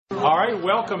All right,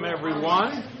 welcome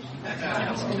everyone.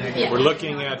 We're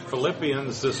looking at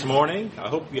Philippians this morning. I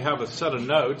hope you have a set of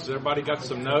notes. Everybody got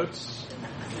some notes?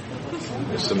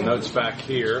 There's some notes back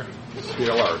here.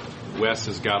 Wes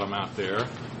has got them out there.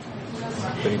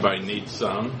 If anybody needs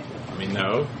some, let me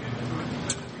know.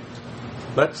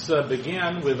 Let's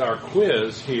begin with our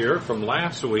quiz here from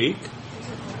last week.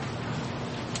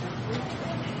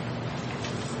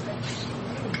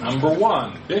 Number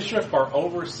 1, bishop or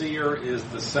overseer is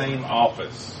the same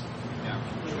office.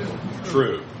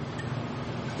 True.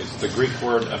 It's the Greek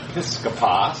word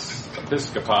episkopos.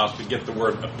 Episkopos, we get the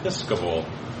word episcopal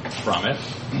from it.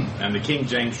 And the King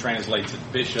James translates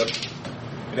it bishop.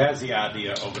 It has the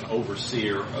idea of an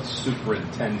overseer, a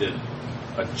superintendent,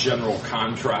 a general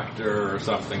contractor or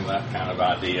something, that kind of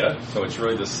idea. So it's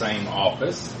really the same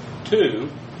office. 2,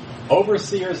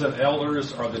 overseers and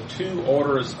elders are the 2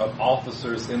 orders of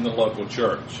officers in the local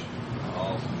church.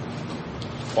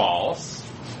 False.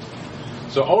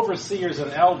 So overseers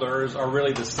and elders are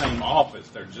really the same office.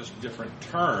 They're just different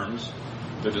terms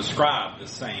to describe the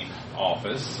same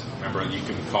office. Remember, you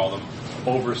can call them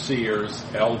overseers,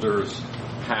 elders,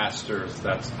 pastors.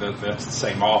 That's the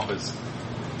same office.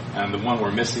 And the one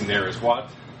we're missing there is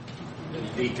what?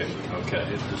 Deacon. Okay,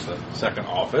 it's just a second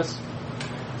office.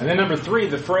 And then number 3,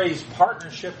 the phrase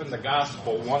partnership in the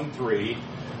gospel, 1:3,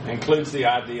 includes the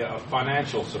idea of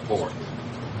financial support.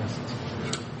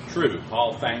 True.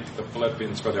 Paul thanked the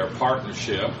Philippians for their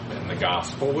partnership in the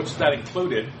gospel, which that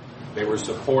included. They were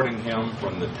supporting him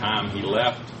from the time he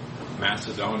left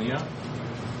Macedonia.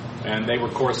 And they,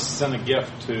 of course, sent a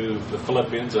gift to the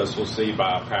Philippians, as we'll see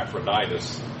by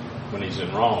Epaphroditus when he's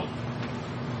in Rome.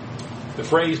 The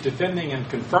phrase defending and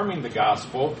confirming the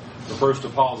gospel refers to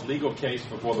Paul's legal case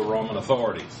before the Roman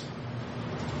authorities.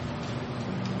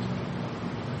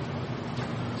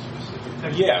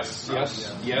 Yes,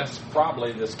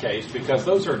 probably in this case, because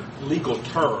those are legal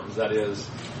terms. That is,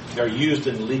 they're used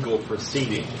in legal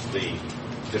proceedings. The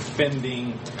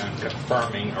defending and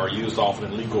confirming are used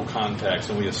often in legal context,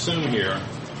 and we assume here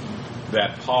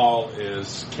that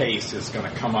Paul's case is going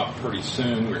to come up pretty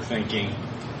soon, we're thinking.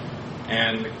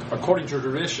 And according to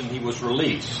tradition, he was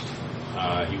released.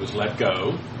 He was let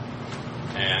go,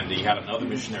 and he had another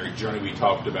missionary journey we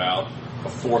talked about, a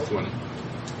 4th one,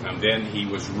 and then he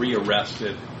was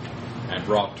rearrested and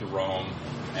brought to Rome,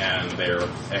 and they're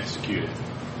executed.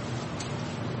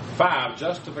 5,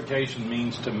 justification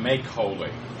means to make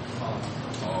holy.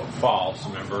 False.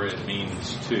 Remember, it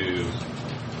means to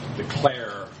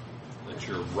declare that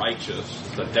you're righteous.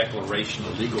 It's a declaration,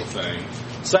 a legal thing.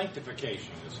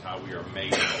 Sanctification is how we are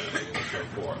made holy and so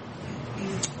forth.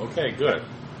 Okay, good.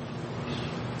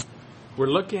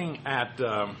 We're looking at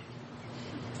the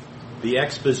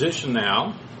exposition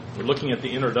now. We're looking at the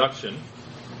introduction,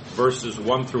 verses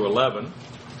 1 through 11.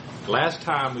 Last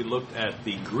time we looked at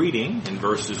the greeting in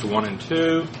verses 1 and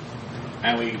 2,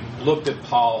 and we looked at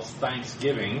Paul's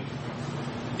thanksgiving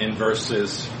in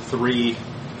verses 3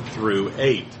 through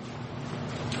 8.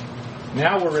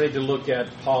 Now we're ready to look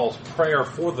at Paul's prayer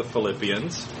for the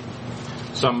Philippians.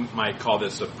 Some might call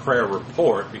this a prayer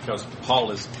report, because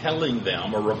Paul is telling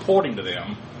them or reporting to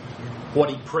them what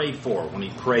he prayed for when he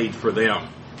prayed for them.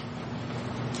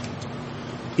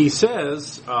 He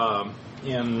says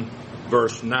in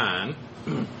verse 9,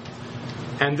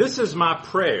 "And this is my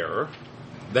prayer,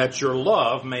 that your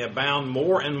love may abound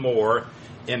more and more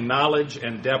in knowledge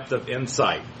and depth of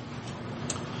insight."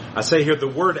 I say here the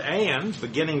word "and,"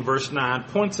 beginning verse 9,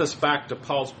 points us back to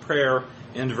Paul's prayer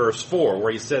in verse 4,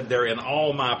 where he said there, "In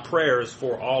all my prayers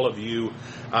for all of you,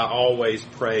 I always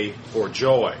pray for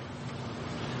joy."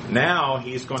 Now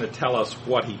he's going to tell us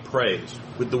what he prays.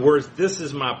 With the words, "This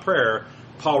is my prayer,"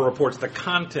 Paul reports the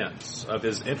contents of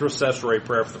his intercessory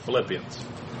prayer for the Philippians.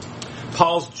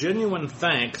 Paul's genuine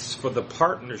thanks for the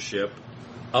partnership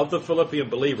of the Philippian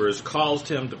believers caused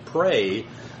him to pray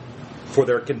for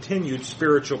their continued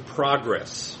spiritual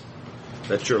progress,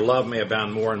 that your love may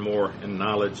abound more and more in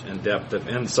knowledge and depth of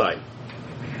insight.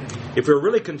 If we're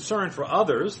really concerned for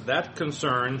others, that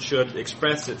concern should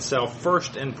express itself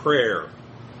first in prayer.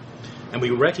 And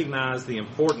we recognize the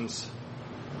importance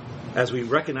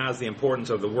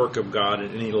of the work of God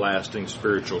in any lasting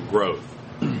spiritual growth.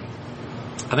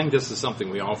 I think this is something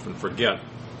we often forget.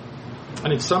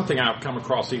 And it's something I've come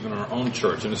across even in our own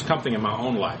church, and it's something in my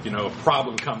own life. A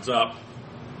problem comes up.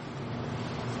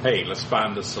 Hey, let's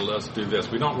do this.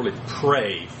 We don't really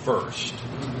pray first.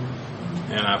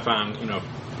 And I find,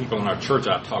 people in our church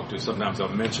I talk to, sometimes I'll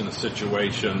mention a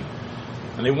situation,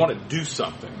 and they want to do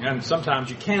something. And sometimes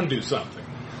you can do something.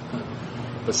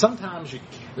 But sometimes you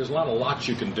there's not a lot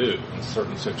you can do in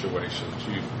certain situations.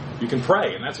 You can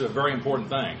pray, and that's a very important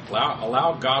thing.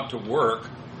 Allow God to work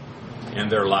in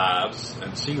their lives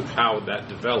and see how that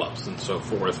develops and so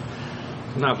forth.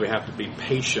 Sometimes we have to be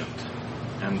patient.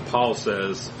 And Paul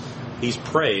says he's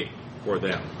praying for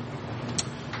them.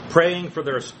 Praying for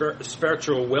their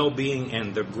spiritual well-being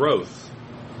and their growth.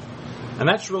 And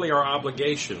that's really our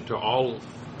obligation to all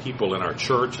people in our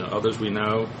church and others we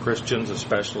know, Christians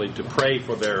especially, to pray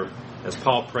for their, as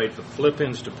Paul prayed for the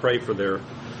Philippians, to pray for their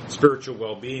spiritual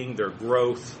well-being, their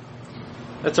growth.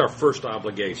 That's our first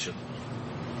obligation.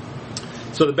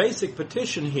 So the basic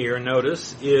petition here,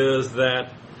 notice, is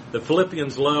that the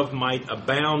Philippians' love might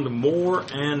abound more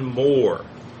and more.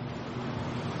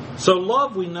 So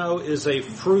love, we know, is a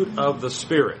fruit of the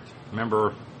Spirit.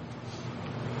 Remember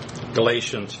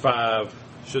Galatians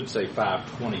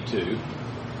 5:22.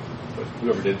 But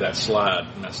whoever did that slide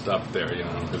messed up there. You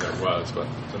don't know who that was, but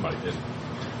somebody did.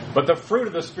 But the fruit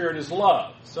of the Spirit is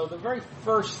love. So the very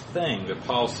first thing that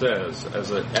Paul says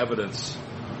as an evidence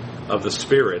of the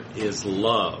Spirit is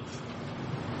love.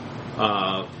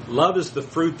 Love is the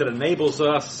fruit that enables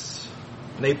us.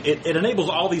 It enables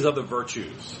all these other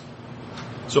virtues.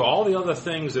 So all the other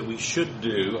things that we should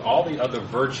do, all the other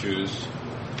virtues,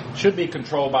 should be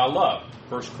controlled by love.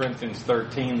 1 Corinthians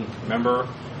 13, remember,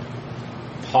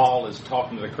 Paul is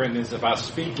talking to the Corinthians, if I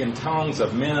speak in tongues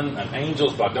of men and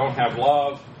angels but I don't have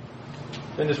love,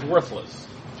 then it's worthless.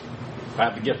 If I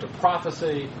have the gift of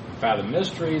prophecy, if I have the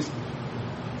mysteries,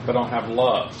 but I don't have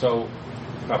love. So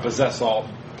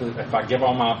if I give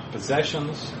all my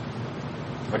possessions,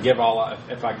 if I give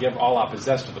all I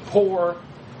possess to the poor,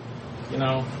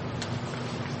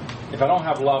 if I don't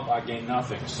have love, I gain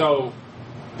nothing. So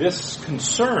this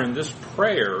concern, this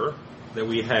prayer that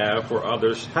we have for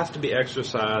others has to be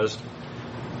exercised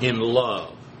in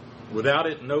love. Without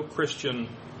it, no Christian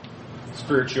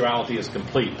spirituality is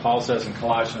complete. Paul says in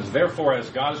Colossians, therefore, as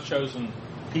God has chosen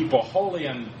people holy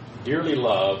and dearly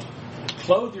loved,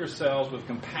 clothe yourselves with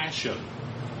compassion,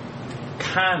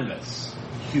 kindness,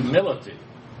 humility,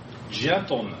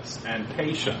 gentleness, and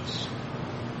patience.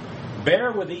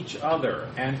 Bear with each other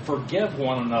and forgive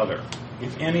one another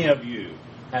if any of you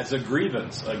has a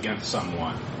grievance against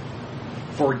someone.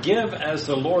 Forgive as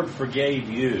the Lord forgave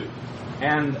you.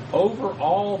 And over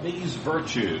all these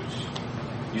virtues,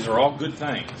 these are all good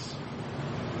things,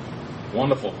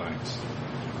 wonderful things.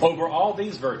 Over all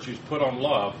these virtues, put on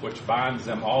love, which binds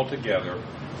them all together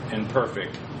in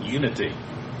perfect unity.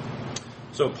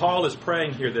 So Paul is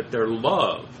praying here that their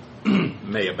love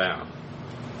may abound.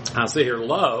 I see here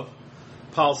love,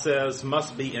 Paul says,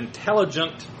 must be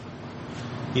intelligent.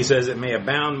 He says it may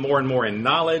abound more and more in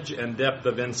knowledge and depth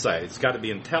of insight. It's got to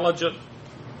be intelligent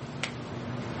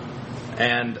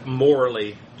and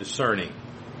morally discerning.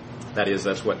 That is,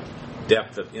 that's what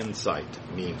depth of insight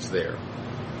means there.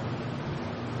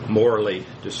 Morally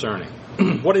discerning.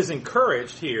 What is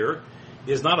encouraged here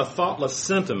is not a thoughtless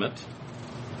sentiment,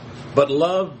 but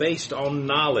love based on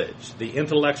knowledge, the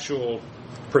intellectual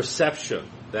perception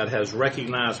that has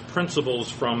recognized principles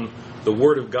from the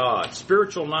Word of God.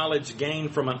 Spiritual knowledge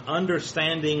gained from an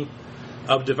understanding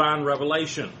of divine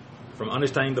revelation, from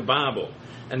understanding the Bible,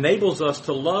 enables us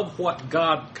to love what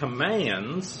God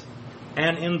commands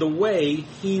and in the way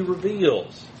He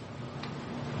reveals.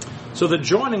 So the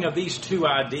joining of these two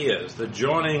ideas, the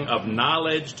joining of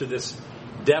knowledge to this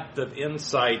depth of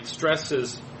insight,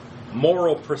 stresses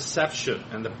moral perception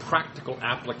and the practical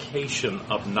application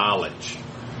of knowledge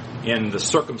in the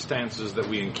circumstances that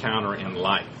we encounter in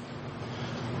life.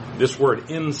 This word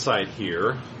insight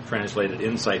here, translated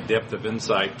insight, depth of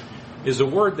insight, is a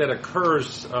word that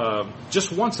occurs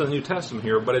just once in the New Testament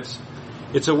here, but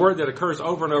it's a word that occurs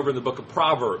over and over in the book of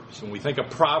Proverbs. When we think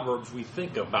of Proverbs, we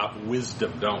think about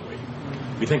wisdom, don't we?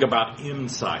 We think about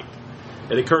insight.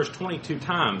 It occurs 22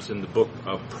 times in the book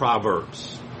of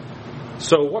Proverbs.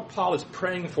 So what Paul is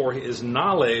praying for is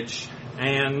knowledge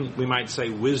and, we might say,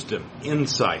 wisdom,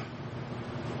 insight.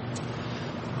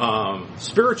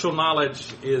 Spiritual knowledge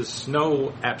is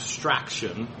no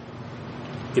abstraction.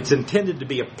 It's intended to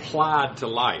be applied to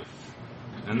life.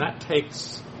 And that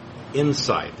takes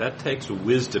insight. That takes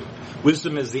wisdom.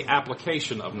 Wisdom is the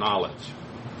application of knowledge,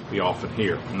 we often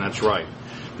hear, and that's right.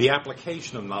 The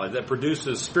application of knowledge that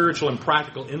produces spiritual and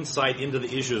practical insight into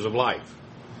the issues of life.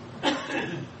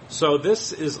 So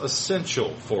this is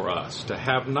essential for us, to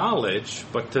have knowledge,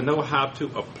 but to know how to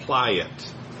apply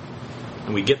it.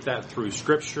 And we get that through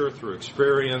Scripture, through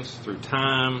experience, through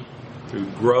time, through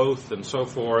growth, and so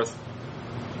forth.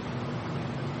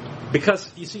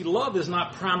 Because, you see, love is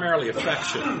not primarily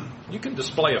affection. You can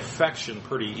display affection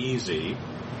pretty easy,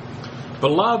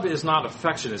 But love is not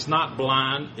affection. It's not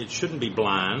blind. It shouldn't be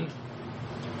blind.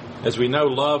 As we know,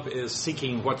 love is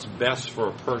seeking what's best for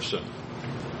a person.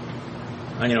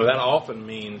 And, that often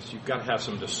means you've got to have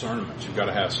some discernment. You've got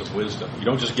to have some wisdom. You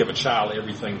don't just give a child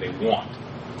everything they want.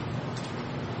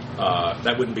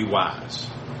 That wouldn't be wise.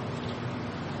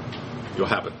 You'll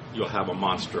have a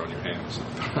monster on your hands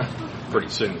pretty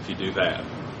soon if you do that.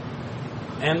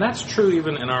 And that's true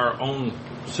even in our own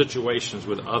situations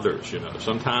with others.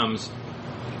 Sometimes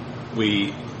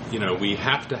we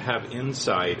have to have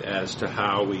insight as to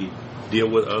how we deal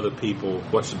with other people,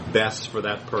 what's best for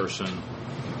that person.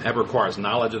 That requires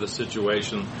knowledge of the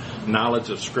situation,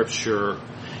 knowledge of Scripture.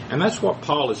 And that's what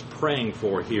Paul is praying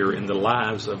for here in the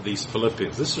lives of these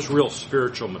Philippians. This is real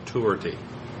spiritual maturity.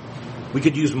 We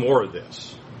could use more of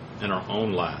this in our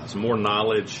own lives, more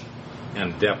knowledge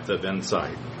and depth of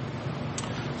insight.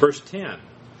 Verse 10,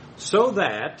 so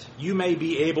that you may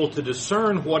be able to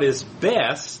discern what is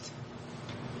best.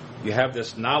 You have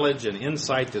this knowledge and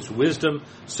insight, this wisdom,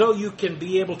 so you can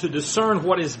be able to discern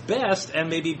what is best and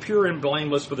may be pure and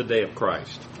blameless for the day of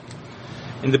Christ.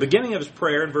 In the beginning of his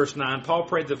prayer, in verse 9, Paul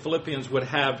prayed that Philippians would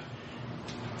have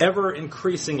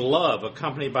ever-increasing love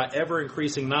accompanied by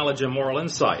ever-increasing knowledge and moral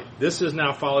insight. This is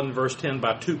now followed in verse 10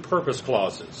 by two purpose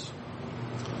clauses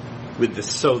with the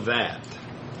so that.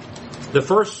 The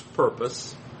first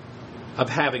purpose of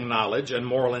having knowledge and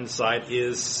moral insight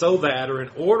is so that, or in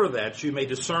order that, you may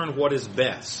discern what is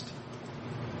best.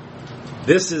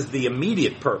 This is the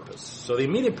immediate purpose. So the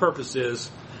immediate purpose is,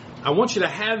 I want you to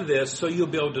have this so you'll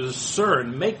be able to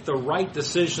discern, make the right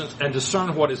decisions, and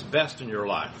discern what is best in your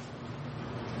life.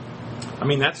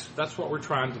 That's what we're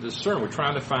trying to discern. We're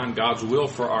trying to find God's will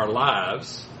for our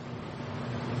lives.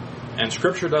 And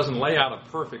Scripture doesn't lay out a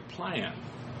perfect plan.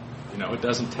 It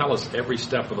doesn't tell us every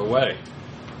step of the way.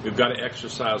 We've got to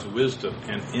exercise wisdom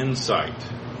and insight.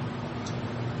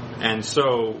 And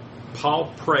so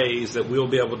Paul prays that we'll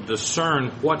be able to discern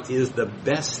what is the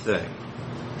best thing.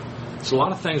 There's a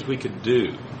lot of things we could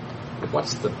do, but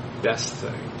what's the best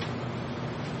thing?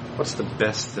 What's the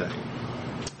best thing?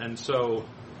 And so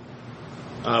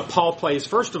Paul prays,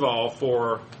 first of all,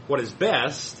 for what is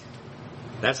best.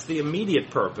 That's the immediate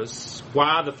purpose,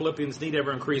 why the Philippians need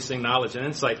ever-increasing knowledge and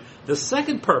insight. The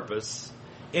second purpose,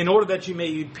 in order that you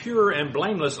may be pure and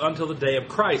blameless until the day of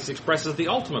Christ, expresses the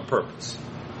ultimate purpose.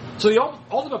 So the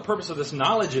ultimate purpose of this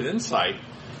knowledge and insight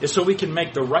is so we can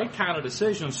make the right kind of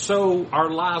decisions so our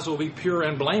lives will be pure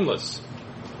and blameless.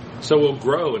 So we'll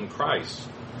grow in Christ.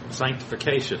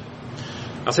 Sanctification.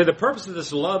 I'll say the purpose of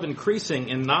this love increasing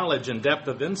in knowledge and depth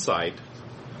of insight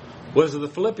was that the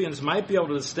Philippians might be able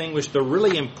to distinguish the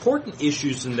really important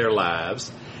issues in their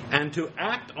lives and to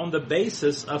act on the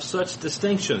basis of such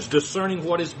distinctions, discerning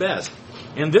what is best.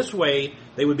 In this way,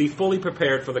 they would be fully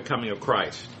prepared for the coming of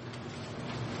Christ.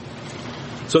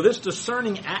 So this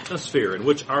discerning atmosphere in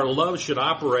which our love should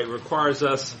operate requires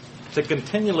us to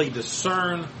continually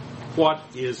discern what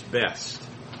is best.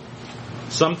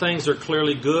 Some things are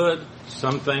clearly good,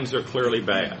 some things are clearly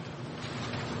bad.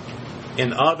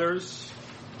 In others,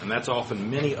 and that's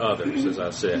often many others, as I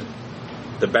said,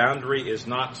 the boundary is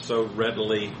not so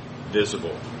readily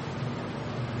visible.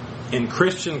 In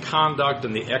Christian conduct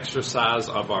and the exercise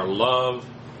of our love,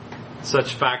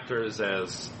 such factors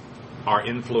as our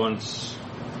influence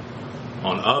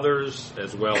on others,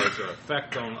 as well as our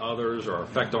effect on others or our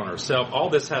effect on ourselves, all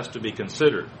this has to be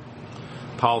considered.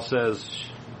 Paul says,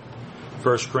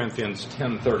 1 Corinthians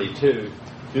 10:32,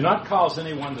 do not cause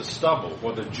anyone to stumble,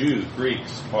 whether Jew,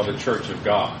 Greeks, or the church of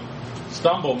God.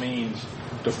 Stumble means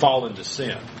to fall into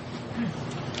sin.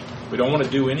 We don't want to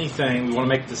do anything. We want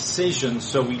to make decisions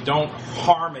so we don't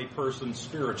harm a person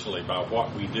spiritually by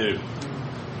what we do.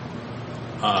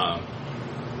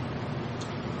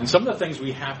 And some of the things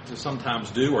we have to sometimes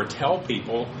do or tell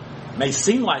people may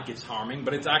seem like it's harming,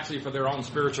 but it's actually for their own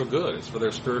spiritual good. It's for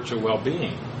their spiritual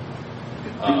well-being.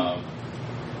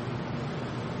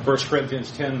 1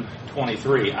 Corinthians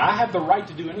 10:23. I have the right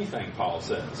to do anything, Paul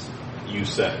says. You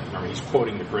say. I mean, he's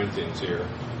quoting the Corinthians here.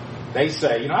 They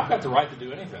say, I've got the right to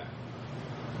do anything.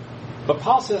 But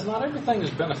Paul says not everything is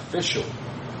beneficial.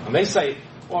 And they say,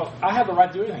 well, I have the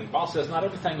right to do anything. Paul says not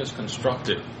everything is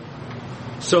constructive.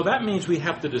 So that means we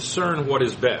have to discern what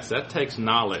is best. That takes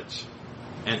knowledge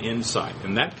and insight.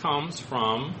 And that comes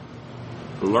from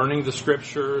learning the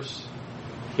Scriptures,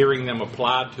 hearing them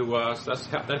applied to us.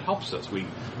 That helps us. We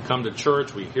come to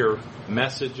church, we hear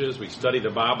messages, we study the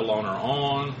Bible on our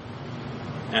own.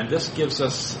 And this gives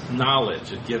us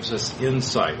knowledge. It gives us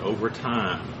insight over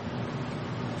time.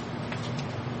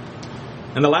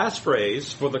 And the last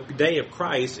phrase, for the day of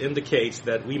Christ, indicates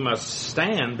that we must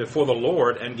stand before the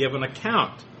Lord and give an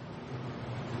account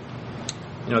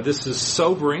This is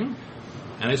sobering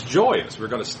and it's joyous. We're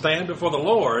going to stand before the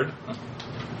Lord,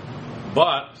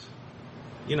 but,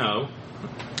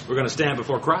 we're going to stand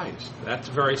before Christ. That's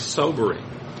very sobering.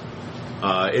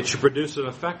 It should produce an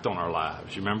effect on our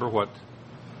lives. You remember what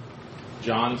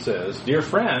John says, "Dear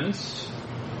friends,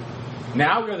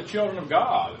 now we are the children of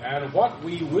God, and what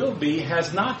we will be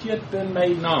has not yet been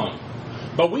made known.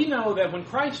 But we know that when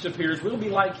Christ appears, we'll be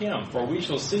like him, for we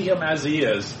shall see him as he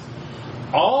is.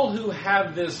 All who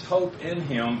have this hope in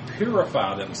him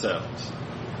purify themselves,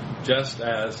 just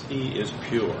as he is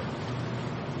pure."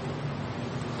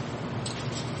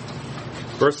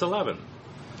 Verse 11,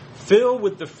 "Filled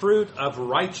with the fruit of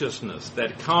righteousness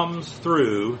that comes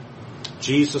through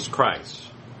Jesus Christ,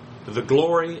 to the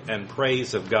glory and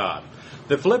praise of God."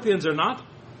 The Philippians are not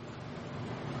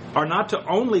to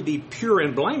only be pure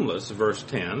and blameless, verse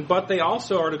 10, but they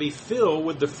also are to be filled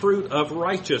with the fruit of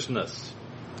righteousness.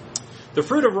 The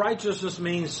fruit of righteousness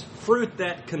means fruit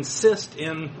that consists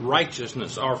in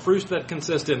righteousness, or fruits that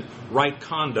consist in right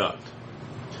conduct.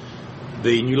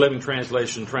 The New Living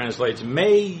Translation translates,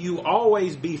 "May you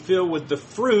always be filled with the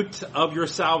fruit of your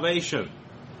salvation."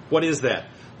 What is that?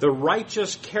 The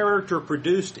righteous character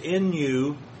produced in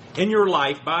you, in your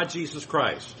life by Jesus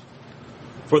Christ.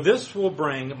 For this will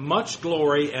bring much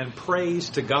glory and praise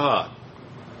to God.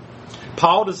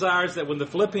 Paul desires that when the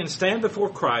Philippians stand before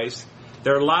Christ,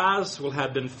 their lives will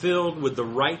have been filled with the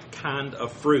right kind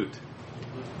of fruit.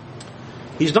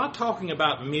 He's not talking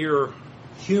about mere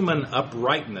human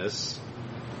uprightness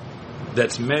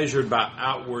that's measured by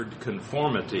outward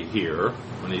conformity here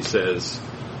when he says,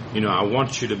 I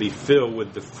want you to be filled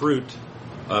with the fruit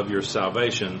of your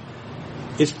salvation.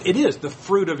 It is the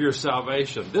fruit of your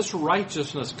salvation. This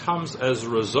righteousness comes as a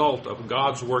result of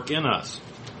God's work in us.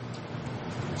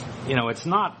 It's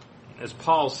not, as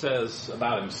Paul says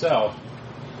about himself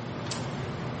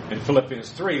in Philippians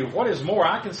 3, "What is more,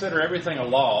 I consider everything a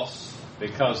loss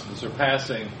because of the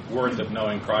surpassing worth of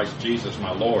knowing Christ Jesus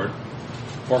my Lord,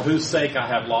 for whose sake I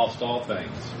have lost all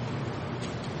things.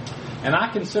 And I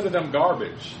consider them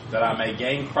garbage, that I may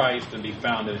gain Christ and be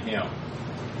found in him.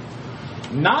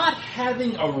 Not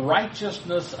having a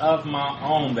righteousness of my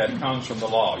own that comes from the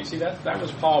law." You see, that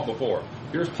was Paul before.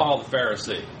 Here's Paul the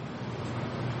Pharisee.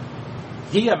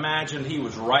 He imagined he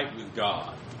was right with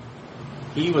God.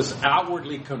 He was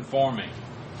outwardly conforming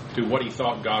to what he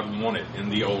thought God wanted in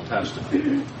the Old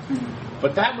Testament.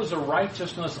 But that was a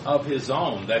righteousness of his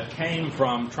own that came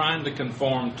from trying to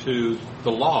conform to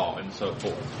the law and so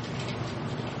forth.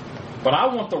 But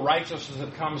I want the righteousness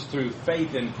that comes through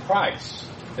faith in Christ,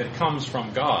 that comes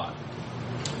from God.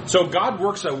 So God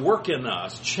works a work in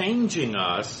us, changing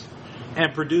us,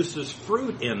 and produces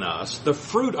fruit in us, the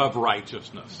fruit of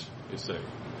righteousness, you see.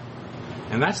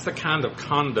 And that's the kind of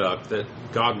conduct that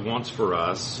God wants for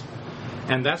us.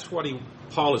 And that's what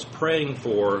Paul is praying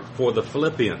for the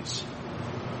Philippians.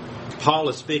 Paul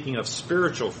is speaking of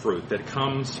spiritual fruit that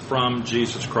comes from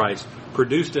Jesus Christ,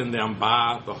 produced in them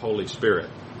by the Holy Spirit.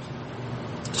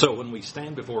 So when we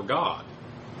stand before God,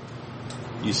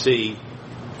 you see,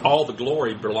 all the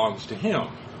glory belongs to him,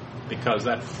 because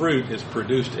that fruit is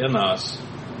produced in us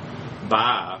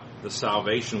by the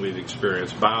salvation we've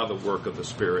experienced, by the work of the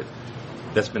Spirit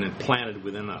that's been implanted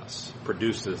within us,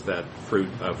 produces that fruit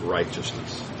of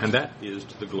righteousness. And that is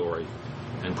to the glory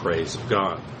and praise of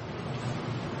God.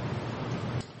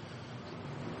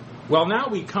 Well, now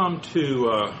we come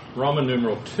to Roman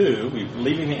numeral 2. We're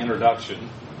leaving the introduction,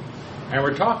 and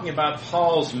we're talking about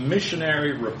Paul's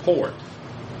missionary report,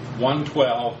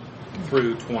 1:12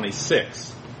 through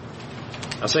 26.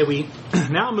 I say we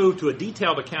now move to a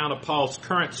detailed account of Paul's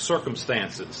current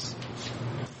circumstances.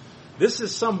 This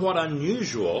is somewhat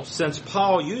unusual, since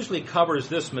Paul usually covers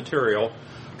this material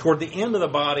toward the end of the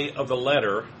body of the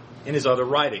letter in his other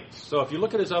writings. So if you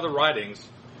look at his other writings,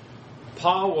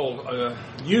 Paul will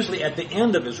usually at the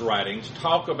end of his writings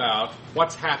talk about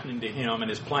what's happening to him and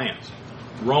his plans.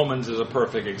 Romans is a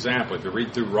perfect example. If you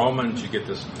read through Romans, you get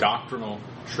this doctrinal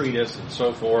treatise and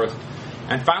so forth.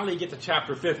 And finally you get to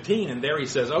chapter 15, and there he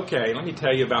says, okay, let me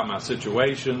tell you about my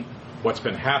situation, what's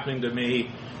been happening to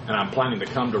me, and I'm planning to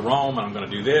come to Rome, and I'm going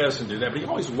to do this and do that. But he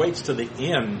always waits to the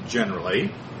end,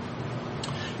 generally.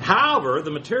 However,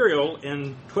 the material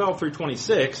in 12 through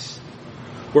 26,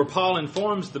 where Paul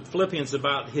informs the Philippians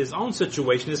about his own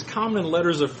situation, is common in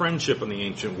letters of friendship in the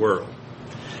ancient world.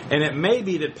 And it may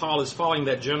be that Paul is following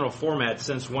that general format,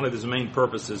 since one of his main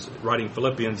purposes writing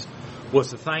Philippians was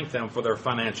to thank them for their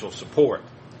financial support.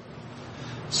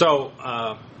 So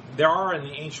there are in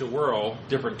the ancient world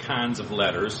different kinds of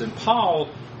letters, and Paul,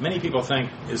 many people think,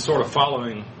 is sort of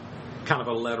following kind of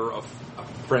a letter of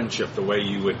friendship, the way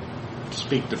you would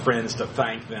speak to friends to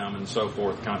thank them and so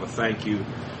forth, kind of a thank you.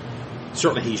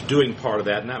 Certainly he's doing part of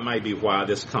that, and that may be why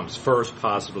this comes first,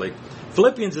 possibly.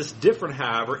 Philippians is different,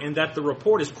 however, in that the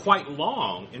report is quite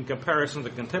long in comparison to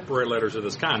contemporary letters of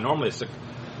this kind. Normally it's a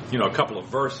couple of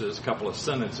verses, a couple of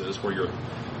sentences where you're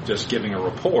just giving a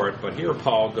report, but here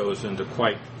Paul goes into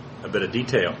quite a bit of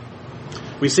detail.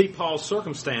 We see Paul's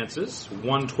circumstances,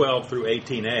 1:12 through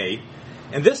 18a.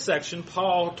 In this section,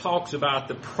 Paul talks about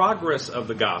the progress of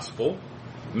the gospel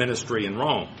ministry in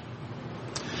Rome.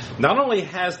 Not only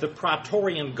has the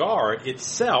Praetorian Guard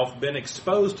itself been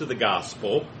exposed to the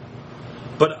gospel,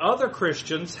 but other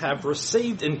Christians have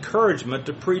received encouragement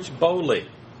to preach boldly.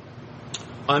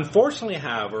 Unfortunately,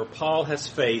 however, Paul has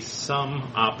faced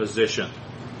some opposition.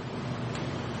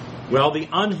 Well, the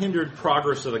unhindered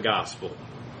progress of the gospel.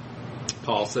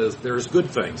 Paul says there's good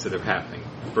things that are happening,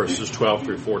 verses 12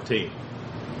 through 14.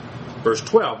 Verse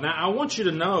 12, now I want you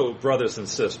to know, brothers and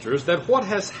sisters, that what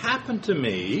has happened to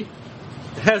me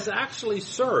has actually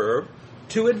served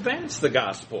to advance the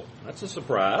gospel. That's a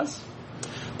surprise.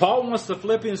 Paul wants the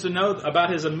Philippians to know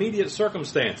about his immediate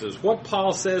circumstances. What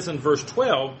Paul says in verse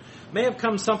 12 may have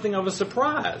come something of a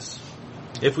surprise.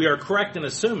 If we are correct in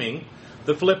assuming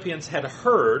the Philippians had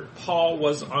heard Paul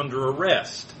was under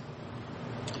arrest.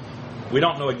 We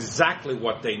don't know exactly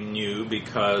what they knew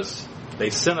because they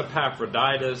sent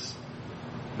Epaphroditus.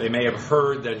 They may have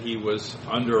heard that he was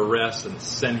under arrest and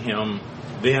sent him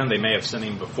then. They may have sent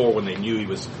him before when they knew he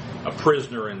was a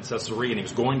prisoner in Caesarea and he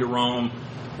was going to Rome.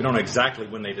 We don't know exactly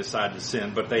when they decided to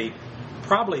send, but they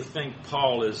probably think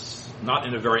Paul is not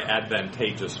in a very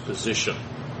advantageous position.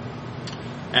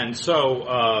 And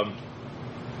so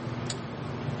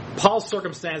Paul's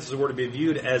circumstances were to be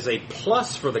viewed as a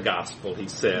plus for the gospel, he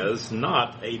says,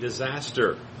 not a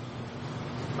disaster.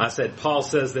 I said Paul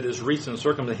says that his recent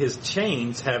circumstances, his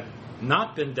chains have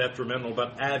not been detrimental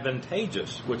but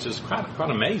advantageous, which is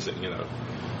quite amazing,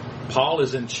 Paul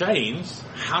is in chains.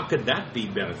 How could that be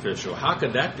beneficial? How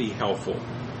could that be helpful?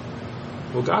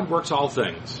 Well, God works all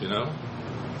things,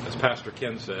 As Pastor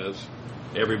Ken says,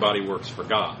 everybody works for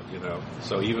God,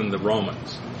 So even the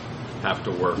Romans have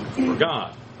to work for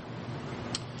God.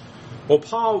 Well,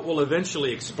 Paul will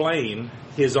eventually explain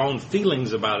his own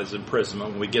feelings about his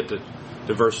imprisonment when we get to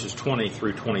verses 20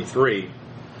 through 23.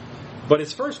 But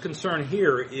his first concern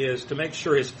here is to make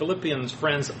sure his Philippian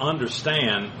friends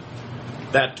understand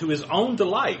that to his own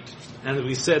delight, and as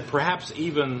we said, perhaps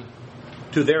even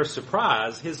to their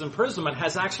surprise, his imprisonment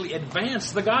has actually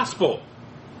advanced the gospel.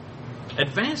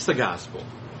 Advanced the gospel.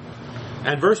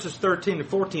 And verses 13 to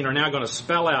 14 are now going to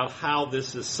spell out how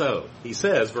this is so. He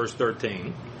says, verse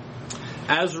 13,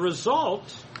 as a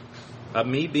result of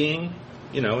me being,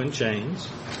 in chains,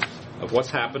 of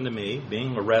what's happened to me,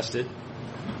 being arrested,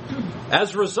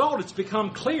 as a result, it's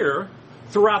become clear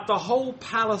throughout the whole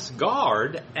palace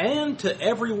guard and to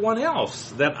everyone else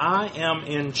that I am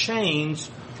in chains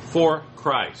for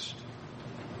Christ.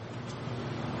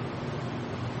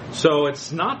 So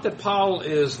it's not that Paul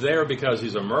is there because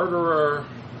he's a murderer,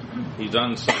 he's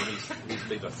a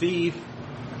thief.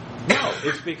 No,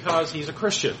 it's because he's a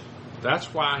Christian.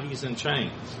 That's why he's in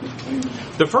chains.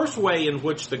 The first way in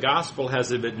which the gospel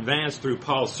has advanced through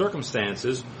Paul's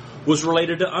circumstances was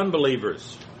related to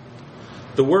unbelievers.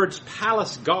 The words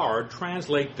palace guard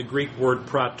translate the Greek word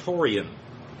praetorian.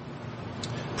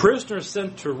 Prisoners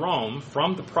sent to Rome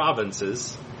from the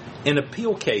provinces in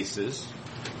appeal cases,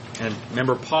 and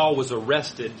remember Paul was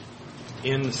arrested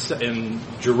in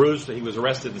Jerusalem. He was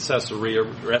arrested in Caesarea,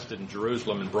 arrested in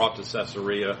Jerusalem and brought to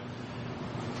Caesarea.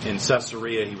 In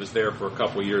Caesarea, he was there for a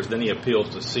couple of years. Then he appeals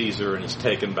to Caesar and he's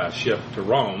taken by ship to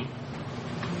Rome.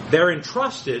 They're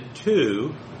entrusted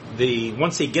to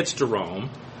once he gets to Rome,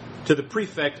 to the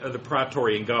prefect of the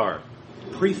Praetorian Guard.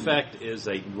 Prefect is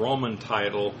a Roman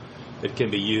title that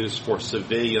can be used for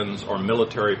civilians or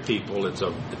military people. It's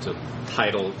a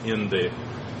title in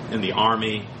the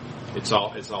army. It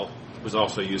was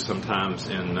also used sometimes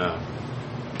in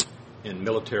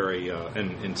military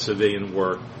in civilian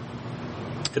work.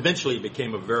 Eventually it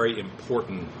became a very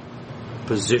important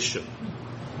position.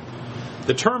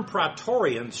 The term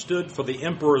Praetorian stood for the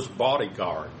emperor's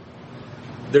bodyguard.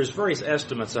 There's various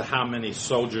estimates of how many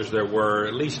soldiers there were,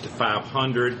 at least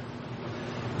 500.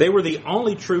 They were the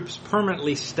only troops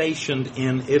permanently stationed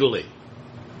in Italy.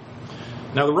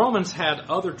 Now the Romans had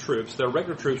other troops. Their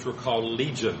regular troops were called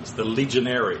legions, the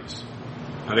legionaries.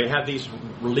 Now they had these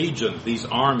legions, these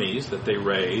armies that they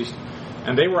raised,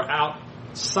 and they were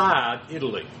outside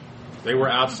Italy. They were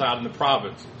outside in the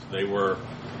provinces. They were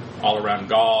all around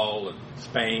Gaul and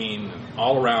Spain and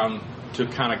all around to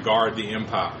kind of guard the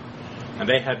empire. And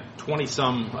they had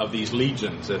 20-some of these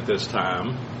legions at this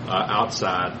time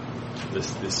outside the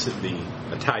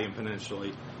Italian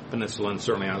peninsula, and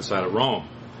certainly outside of Rome.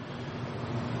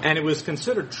 And it was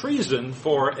considered treason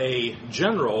for a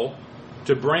general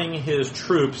to bring his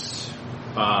troops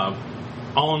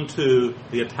onto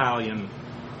the Italian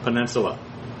peninsula.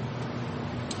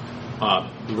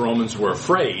 The Romans were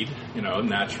afraid,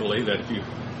 naturally, that if a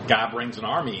guy brings an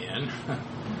army in,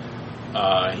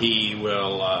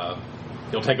 he'll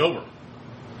take over.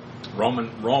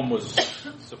 Rome was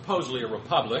supposedly a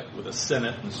republic with a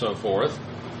senate and so forth,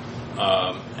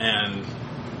 and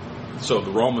so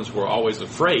the Romans were always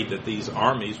afraid that these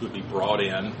armies would be brought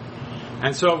in,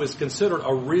 and so it was considered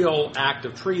a real act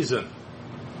of treason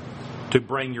to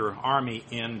bring your army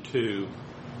into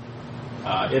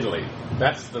Italy.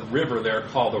 That's the river there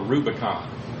called the Rubicon.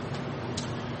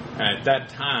 And at that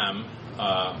time,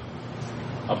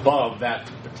 above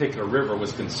that particular river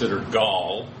was considered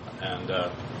Gaul, and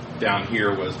down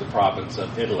here was the province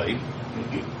of Italy.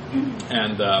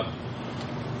 And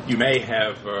you may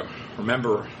have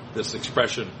remember this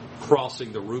expression,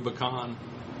 crossing the Rubicon.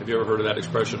 Have you ever heard of that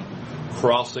expression,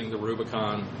 crossing the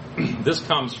Rubicon? This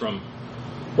comes from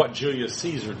what Julius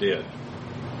Caesar did.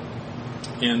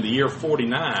 In the year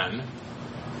 49,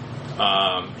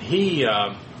 he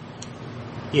at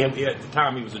the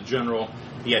time he was a general.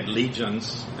 He had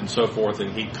legions and so forth,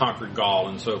 and he conquered Gaul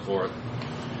and so forth.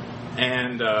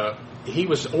 And he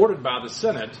was ordered by the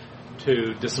Senate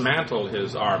to dismantle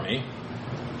his army.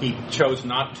 He chose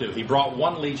not to. He brought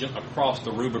one legion across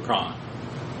the Rubicon,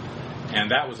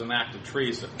 and that was an act of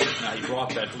treason. Now, he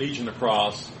brought that legion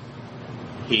across.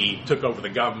 He took over the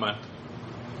government.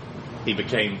 He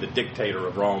became the dictator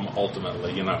of Rome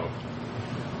ultimately,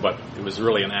 But it was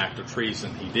really an act of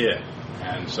treason he did.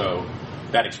 And so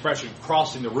that expression,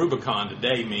 crossing the Rubicon,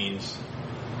 today means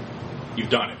you've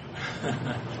done it.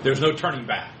 There's no turning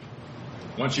back.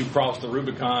 Once you've crossed the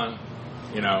Rubicon,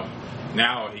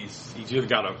 now he's either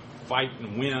got to fight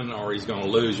and win or he's going to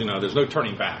lose. There's no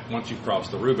turning back once you've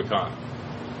crossed the Rubicon.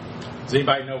 Does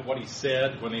anybody know what he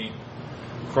said when he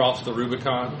crossed the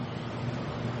Rubicon?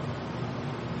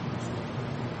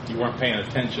 You weren't paying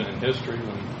attention in history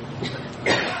when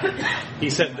he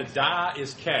said the die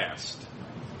is cast.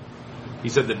 He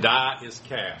said the die is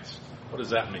cast. What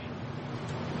does that mean?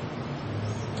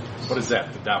 What is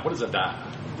that? The die. What is a die?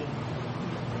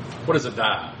 What is a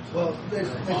die? Well, it's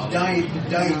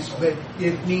dice, but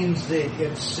it means that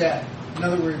it's set. In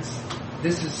other words,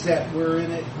 this is set. We're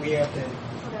in it. We have to.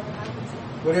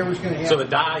 Whatever's going to happen. So the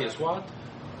die is what?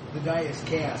 The die is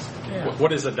cast. Yeah.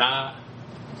 What is a die?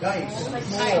 Dice.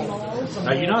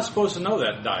 Now, you're not supposed to know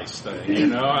that dice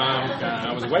thing.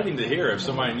 I was waiting to hear if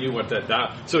somebody knew what that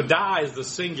die. So die is the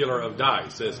singular of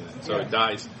dice, isn't it? So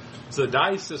dice. So the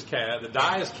dice is cast. The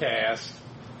die is cast.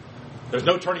 There's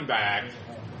no turning back.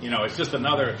 It's just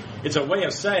another. It's a way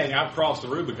of saying I've crossed the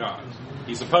Rubicon.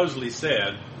 He supposedly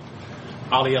said,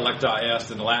 "Alia electa est."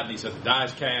 In Latin, he said the die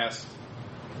is cast.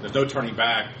 There's no turning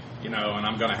back. And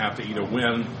I'm going to have to either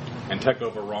win and take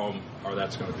over Rome, or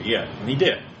that's going to be it. And he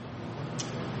did.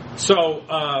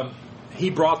 So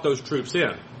he brought those troops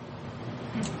in.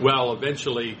 Well,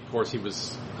 eventually, of course, he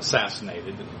was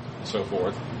assassinated and so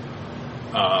forth.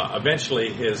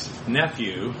 Eventually, his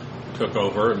nephew took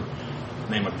over,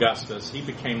 named Augustus. He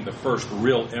became the first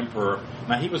real emperor.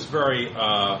 Now, he was very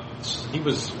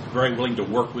willing to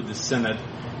work with the Senate.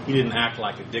 He didn't act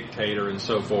like a dictator and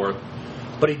so forth.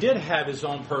 But he did have his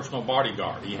own personal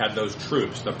bodyguard. He had those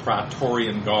troops, the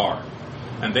Praetorian Guard.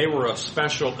 And they were a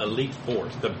special elite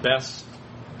force, the best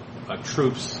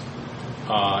troops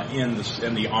in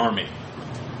the army.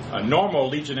 Normal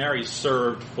legionaries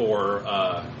served for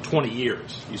 20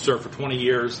 years. You served for 20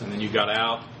 years and then you got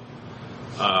out.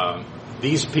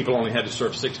 These people only had to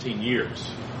serve 16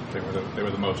 years. They were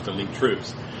the most elite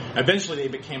troops. Eventually they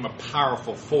became a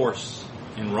powerful force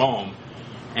in Rome.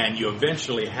 And you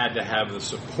eventually had to have the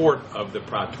support of the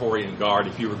Praetorian Guard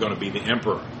if you were going to be the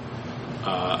emperor.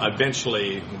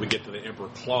 Eventually, when we get to the Emperor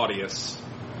Claudius,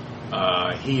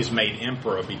 he's made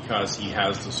emperor because he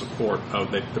has the support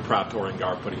of the Praetorian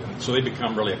Guard put in. So they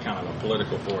become really a kind of a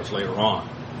political force later on.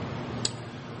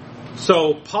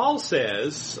 So Paul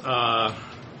says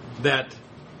that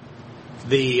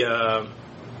the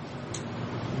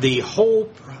whole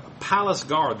palace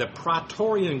guard, the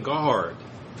Praetorian Guard.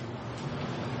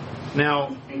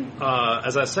 Now,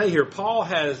 as I say here, Paul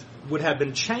would have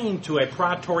been chained to a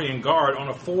Praetorian Guard on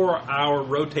a 4-hour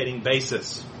rotating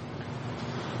basis.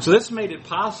 So this made it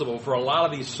possible for a lot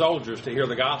of these soldiers to hear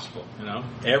the gospel.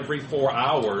 Every 4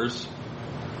 hours,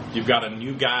 you've got a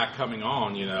new guy coming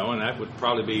on, and that would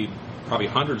probably be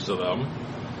hundreds of them.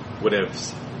 would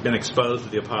have been exposed to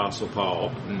the Apostle Paul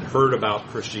and heard about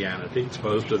Christianity,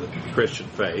 exposed to the Christian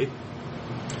faith.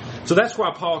 So that's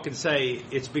why Paul can say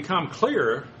it's become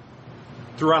clear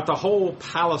throughout the whole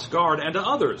palace guard and to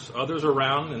others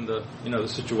around in the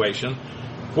situation,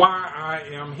 why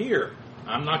I am here.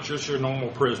 I'm not just your normal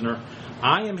prisoner.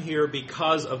 I am here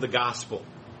because of the gospel,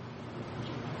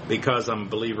 because I'm a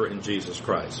believer in Jesus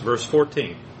Christ. Verse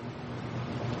 14.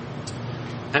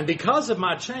 And because of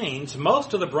my chains,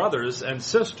 most of the brothers and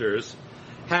sisters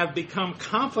have become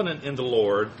confident in the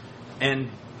Lord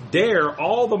and dare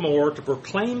all the more to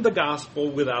proclaim the gospel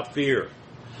without fear.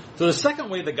 So the second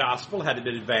way the gospel had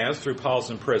been advanced through Paul's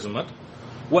imprisonment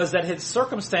was that his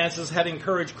circumstances had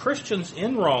encouraged Christians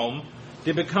in Rome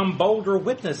to become bolder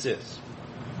witnesses.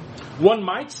 One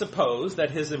might suppose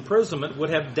that his imprisonment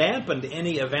would have dampened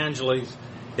any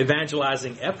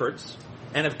evangelizing efforts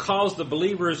and have caused the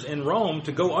believers in Rome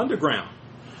to go underground.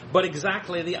 But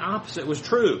exactly the opposite was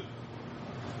true.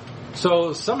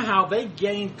 So somehow they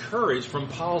gained courage from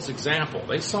Paul's example.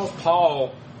 They saw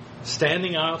Paul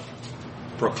standing up,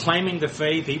 proclaiming the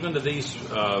faith even to these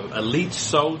elite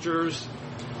soldiers,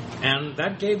 and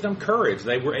that gave them courage.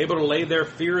 They were able to lay their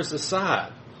fears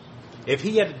aside. If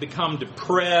he had become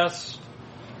depressed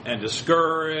and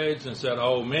discouraged and said,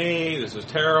 oh me, this is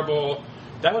terrible,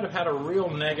 that would have had a real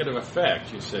negative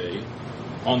effect, you see,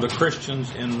 on the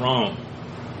Christians in Rome.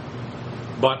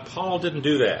 But Paul didn't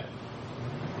do that.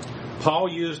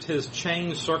 Paul used his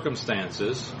changed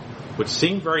circumstances, which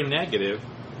seemed very negative,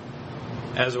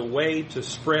 as a way to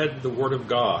spread the Word of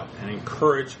God and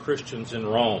encourage Christians in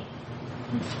Rome.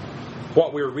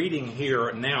 What we're reading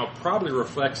here now probably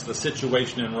reflects the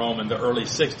situation in Rome in the early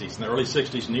 60s. In the early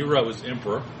 60s, Nero was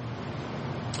emperor.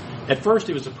 At first,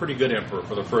 he was a pretty good emperor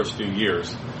for the first few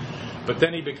years. But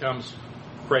then he becomes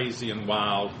crazy and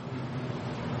wild.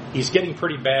 He's getting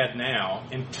pretty bad now.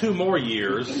 In 2 more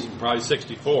years, probably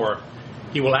 64,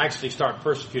 he will actually start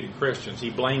persecuting Christians. He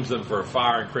blames them for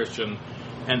firing Christian.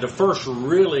 And the first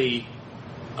really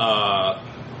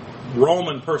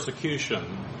Roman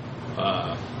persecution,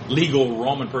 legal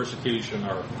Roman persecution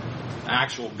or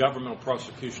actual governmental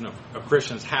persecution of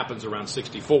Christians happens around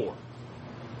 64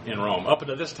 in Rome. Up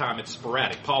until this time, it's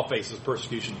sporadic. Paul faces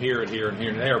persecution here and here and here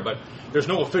and there, but there's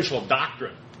no official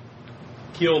doctrine.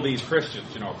 Kill these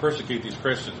Christians, persecute these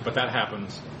Christians, but that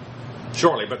happens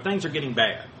shortly. But things are getting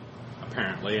bad,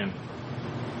 apparently, and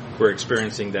we're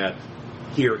experiencing that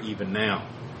here even now.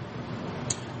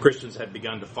 Christians had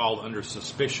begun to fall under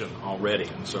suspicion already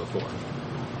and so forth.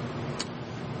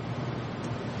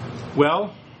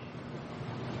 Well,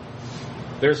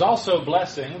 there's also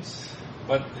blessings,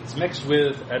 but it's mixed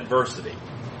with adversity.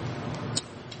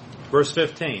 Verse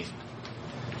 15.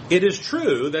 It is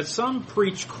true that some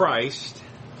preach Christ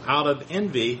out of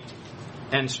envy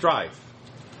and strife,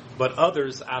 but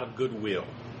others out of goodwill.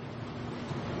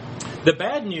 The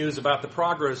bad news about the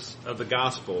progress of the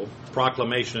gospel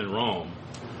proclamation in Rome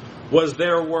was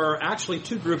there were actually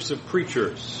 2 groups of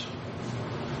preachers.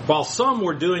 While some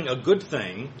were doing a good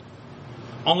thing,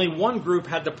 only one group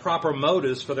had the proper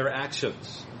motives for their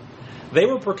actions. They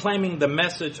were proclaiming the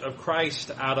message of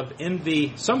Christ out of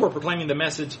envy. Some were proclaiming the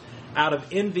message out of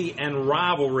envy and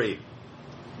rivalry.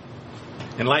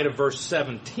 In light of verse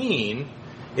 17,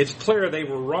 it's clear they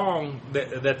were wrong,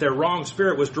 that their wrong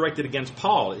spirit was directed against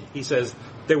Paul. He says,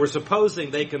 they were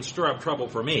supposing they can stir up trouble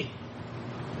for me.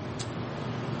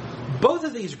 Both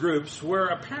of these groups were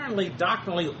apparently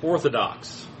doctrinally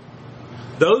orthodox.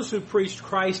 Those who preached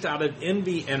Christ out of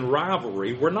envy and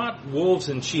rivalry were not wolves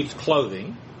in sheep's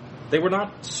clothing. They were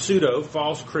not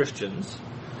pseudo-false Christians.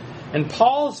 In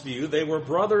Paul's view, they were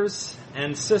brothers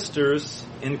and sisters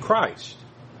in Christ.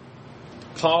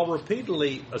 Paul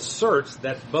repeatedly asserts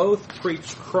that both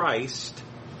preached Christ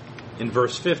in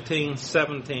verse 15,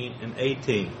 17, and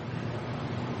 18.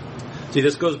 See,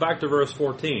 this goes back to verse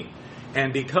 14.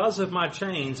 And because of my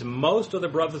chains, most of the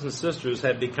brothers and sisters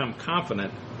have become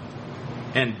confident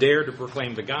and dare to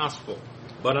proclaim the gospel.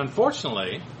 But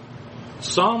unfortunately,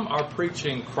 some are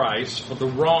preaching Christ for the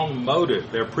wrong motive.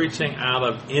 They're preaching out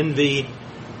of envy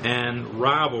and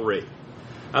rivalry.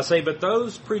 I say, but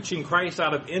those preaching Christ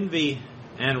out of envy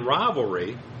and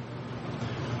rivalry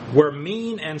were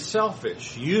mean and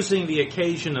selfish, using the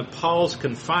occasion of Paul's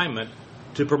confinement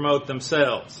to promote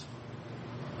themselves.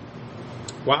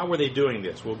 Why were they doing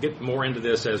this? We'll get more into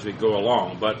this as we go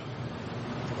along, but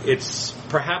it's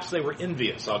perhaps they were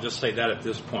envious. I'll just say that at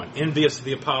this point. Envious of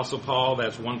the Apostle Paul,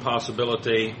 that's one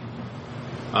possibility.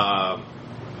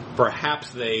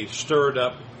 Perhaps they stirred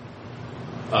up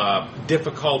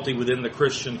difficulty within the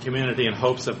Christian community in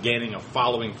hopes of gaining a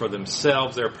following for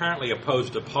themselves. They're apparently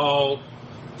opposed to Paul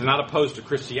They're not opposed to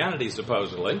Christianity,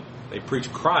 supposedly. They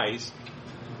preach Christ,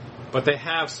 but they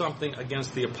have something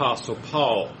against the Apostle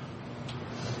Paul.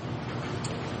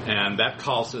 And that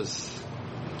causes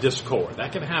discord.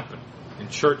 That can happen in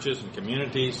churches and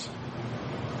communities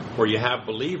where you have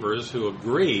believers who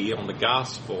agree on the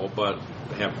gospel, but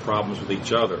have problems with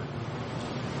each other.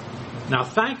 Now,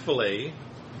 thankfully,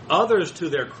 others, to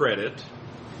their credit,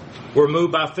 were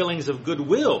moved by feelings of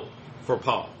goodwill for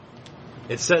Paul.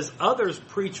 It says others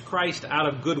preach Christ out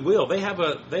of goodwill. They have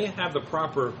the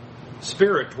proper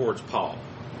spirit towards Paul.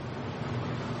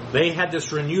 They had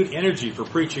this renewed energy for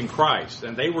preaching Christ,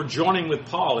 and they were joining with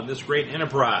Paul in this great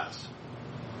enterprise.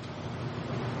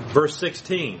 Verse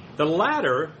 16, the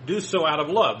latter do so out of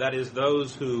love. That is,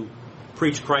 those who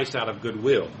preach Christ out of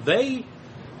goodwill.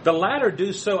 The latter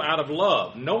do so out of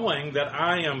love, knowing that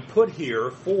I am put here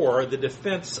for the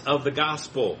defense of the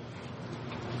gospel.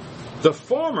 The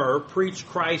former preach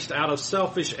Christ out of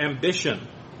selfish ambition,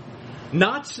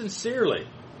 not sincerely,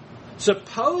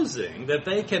 supposing that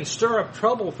they can stir up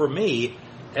trouble for me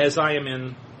as I am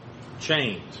in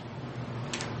chains.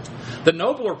 The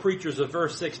nobler preachers of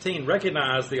verse 16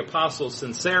 recognize the apostle's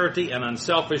sincerity and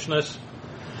unselfishness.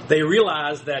 They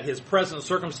realized that his present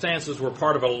circumstances were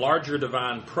part of a larger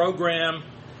divine program,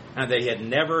 and they had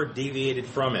never deviated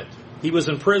from it. He was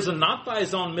in prison not by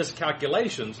his own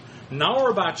miscalculations,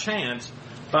 nor by chance,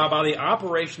 but by the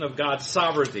operation of God's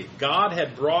sovereignty. God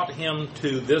had brought him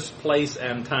to this place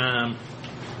and time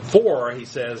for, he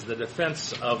says, the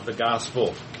defense of the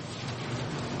gospel.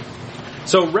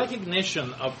 So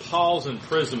recognition of Paul's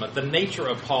imprisonment, the nature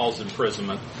of Paul's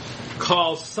imprisonment,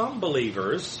 caused some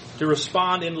believers to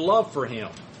respond in love for him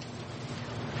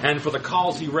and for the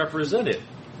cause he represented.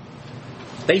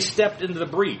 They stepped into the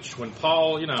breach. When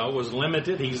Paul, was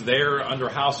limited, he's there under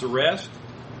house arrest.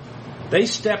 They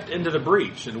stepped into the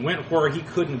breach and went where he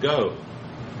couldn't go.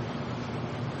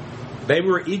 They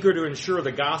were eager to ensure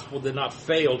the gospel did not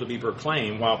fail to be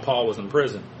proclaimed while Paul was in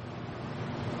prison.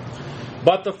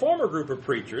 But the former group of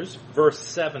preachers, verse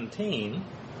 17,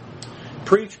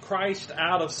 preach Christ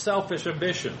out of selfish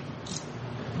ambition.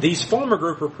 These former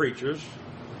group of preachers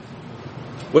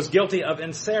was guilty of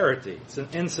insincerity,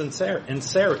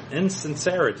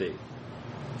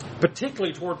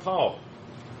 particularly toward Paul.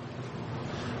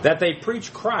 That they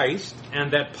preached Christ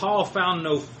and that Paul found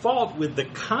no fault with the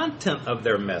content of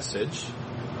their message,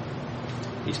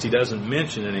 at least he doesn't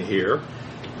mention any here,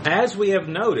 as we have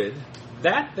noted,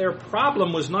 that their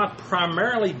problem was not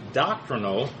primarily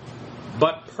doctrinal,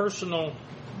 but personal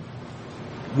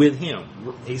with him.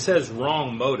 He says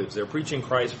wrong motives. They're preaching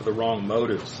Christ for the wrong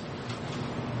motives.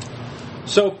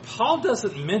 So Paul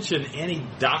doesn't mention any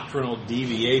doctrinal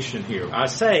deviation here. I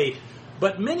say,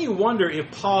 but many wonder if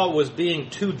Paul was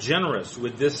being too generous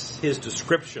with his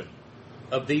description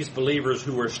of these believers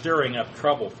who were stirring up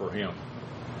trouble for him.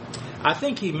 I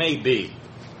think he may be.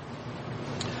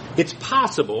 It's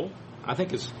possible, I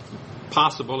think it's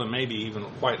possible and maybe even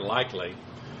quite likely,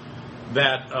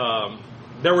 that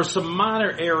there were some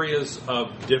minor areas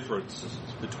of differences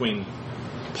between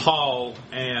Paul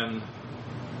and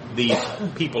the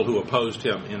people who opposed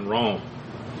him in Rome.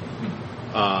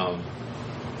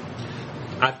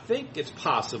 I think it's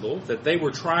possible that they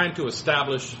were trying to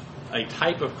establish a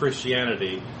type of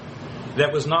Christianity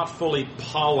that was not fully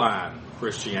Pauline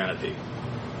Christianity.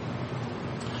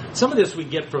 Some of this we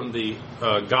get from the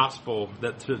gospel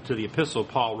to the epistle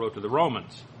Paul wrote to the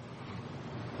Romans.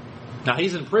 Now,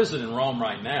 he's in prison in Rome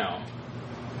right now,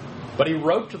 but he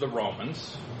wrote to the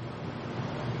Romans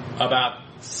about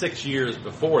 6 years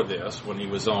before this, when he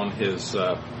was on his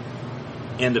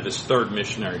end of his third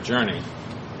missionary journey.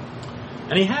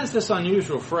 And he has this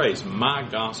unusual phrase, my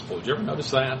gospel. Did you ever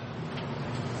notice that?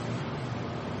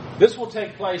 This will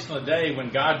take place on the day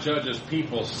when God judges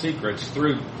people's secrets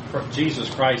through Jesus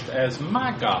Christ as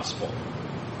my gospel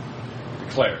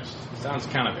declares. Sounds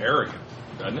kind of arrogant,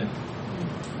 doesn't it?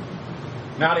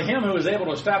 Now to him who is able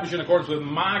to establish in accordance with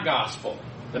my gospel,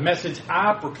 the message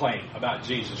I proclaim about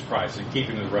Jesus Christ in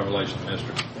keeping with the revelation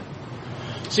mystery.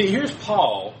 See, here's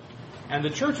Paul, and the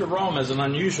Church of Rome is an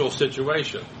unusual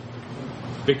situation.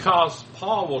 Because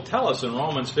Paul will tell us in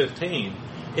Romans 15,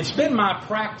 it's been my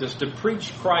practice to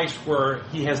preach Christ where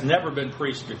he has never been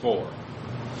preached before.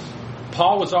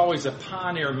 Paul was always a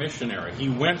pioneer missionary. He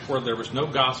went where there was no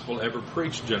gospel ever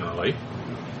preached generally,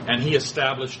 and he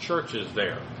established churches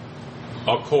there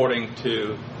according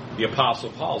to the Apostle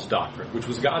Paul's doctrine, which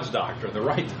was God's doctrine, the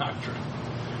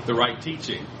right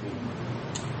teaching.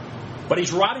 But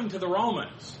he's writing to the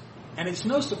Romans, and it's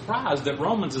no surprise that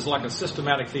Romans is like a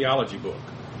systematic theology book.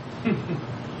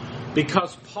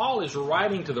 Because Paul is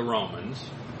writing to the Romans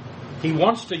he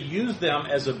wants to use them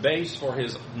as a base for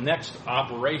his next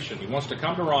operation. He wants to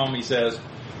come to Rome, he says,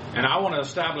 and I want to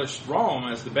establish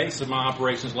Rome as the base of my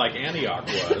operations like Antioch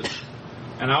was,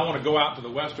 and I want to go out to the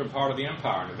western part of the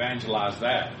empire and evangelize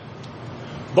that.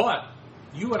 But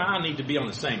you and I need to be on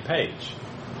the same page.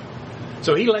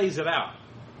 So he lays it out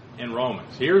in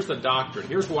Romans. Here's the doctrine.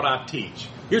 Here's what I teach.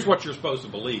 Here's what you're supposed to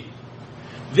believe.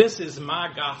 This is my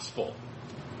gospel.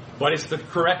 But it's the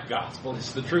correct gospel.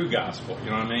 It's the true gospel. You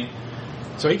know what I mean?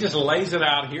 So he just lays it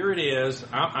out. Here it is.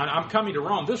 I'm coming to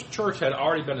Rome. This church had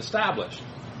already been established.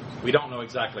 We don't know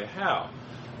exactly how.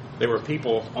 There were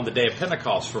people on the day of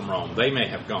Pentecost from Rome. They may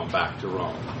have gone back to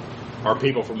Rome. Or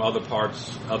people from other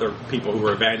people who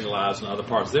were evangelized in other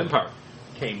parts of the empire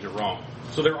came to Rome.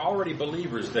 So there are already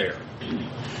believers there.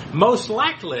 Most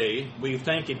likely, we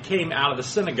think it came out of the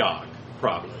synagogue,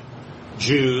 probably.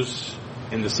 Jews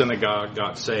in the synagogue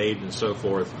got saved and so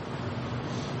forth.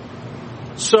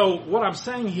 So what I'm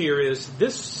saying here is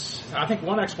this, I think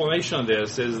one explanation of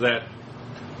this is that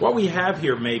what we have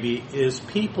here maybe is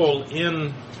people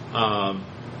in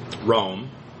Rome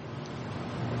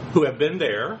who have been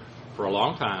there for a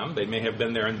long time. They may have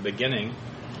been there in the beginning.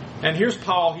 And here's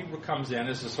Paul. He comes in.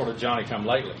 This is sort of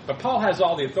Johnny-come-lately. But Paul has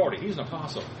all the authority. He's an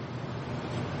apostle.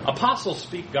 Apostles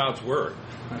speak God's word.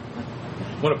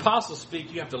 When apostles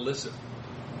speak, you have to listen.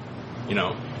 You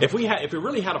know, if we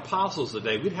really had apostles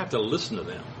today, we'd have to listen to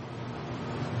them.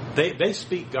 They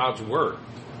speak God's word.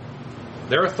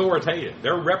 They're authoritative.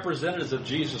 They're representatives of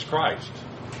Jesus Christ.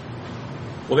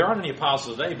 Well, there aren't any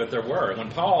apostles today, but there were. When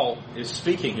Paul is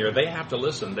speaking here, they have to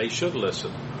listen. They should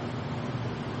listen.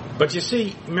 But you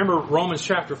see, remember Romans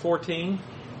chapter 14?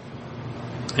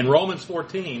 In Romans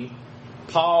 14,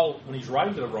 Paul, when he's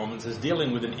writing to the Romans, is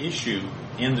dealing with an issue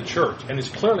in the church. And it's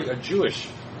clearly a Jewish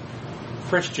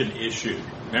Christian issue.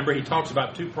 Remember, he talks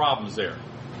about two problems there.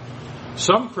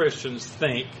 Some Christians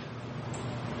think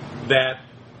that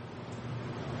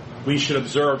we should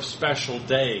observe special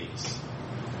days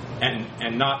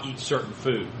and not eat certain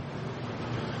food.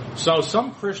 So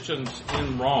some Christians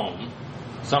in Rome,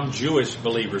 some Jewish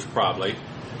believers probably,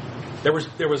 there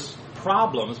was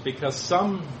problems because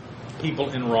some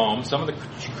people in Rome, some of the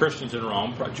Christians in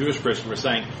Rome, Jewish Christians, were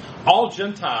saying all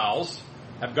Gentiles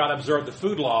have got to observe the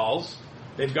food laws.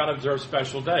 They've got to observe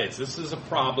special days. This is a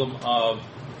problem of,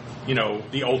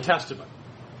 the Old Testament.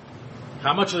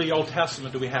 How much of the Old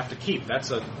Testament do we have to keep? That's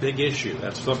a big issue.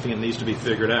 That's something that needs to be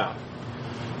figured out.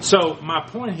 So my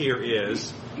point here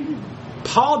is,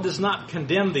 Paul does not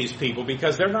condemn these people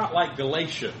because they're not like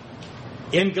Galatia.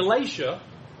 In Galatia,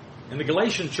 in the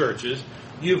Galatian churches,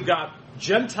 you've got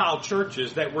Gentile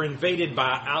churches that were invaded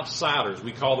by outsiders.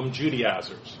 We call them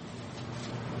Judaizers.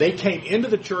 They came into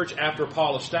the church after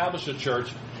Paul established the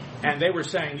church, and they were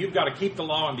saying, you've got to keep the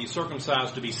law and be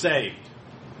circumcised to be saved.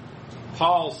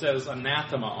 Paul says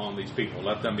anathema on these people.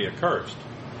 Let them be accursed.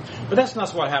 But that's not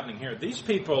what's happening here. These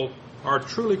people are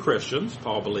truly Christians,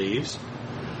 Paul believes.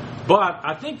 But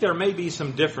I think there may be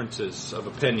some differences of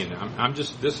opinion.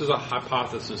 This is a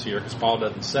hypothesis here because Paul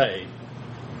doesn't say.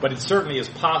 But it certainly is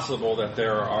possible that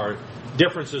there are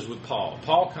differences with Paul.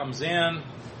 Paul comes in.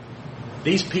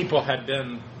 These people had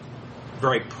been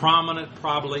very prominent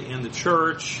probably in the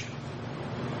church.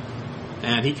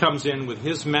 And he comes in with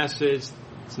his message.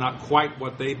 It's not quite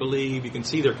what they believe. You can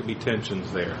see there could be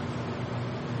tensions there.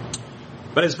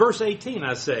 But as verse 18,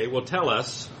 I say, will tell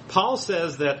us, Paul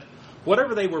says that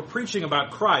whatever they were preaching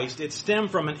about Christ, it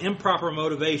stemmed from an improper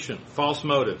motivation, false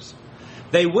motives.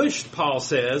 They wished, Paul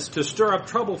says, to stir up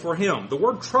trouble for him. The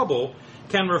word trouble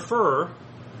can refer,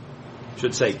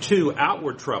 to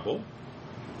outward trouble.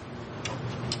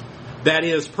 That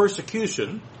is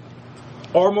persecution,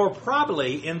 or more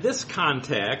probably in this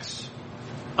context,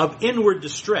 of inward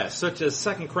distress, such as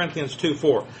 2 Corinthians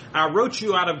 2:4. I wrote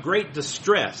you out of great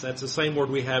distress, that's the same word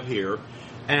we have here,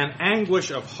 and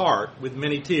anguish of heart with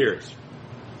many tears.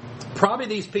 Probably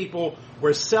these people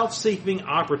were self-seeking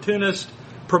opportunists,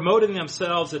 promoting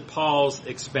themselves at Paul's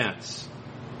expense.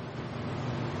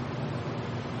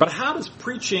 But how does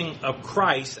preaching of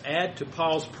Christ add to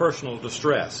Paul's personal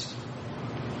distress?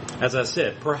 As I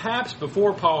said, perhaps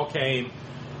before Paul came,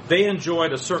 they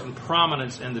enjoyed a certain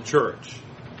prominence in the church.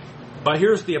 But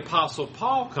here's the Apostle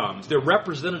Paul comes, the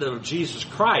representative of Jesus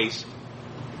Christ.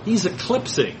 He's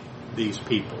eclipsing these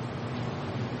people.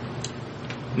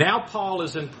 Now Paul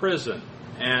is in prison,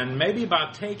 and maybe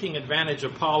by taking advantage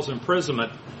of Paul's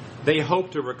imprisonment, they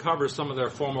hope to recover some of their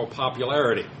former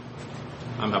popularity.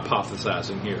 I'm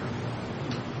hypothesizing here.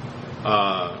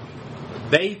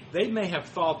 They may have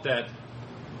thought that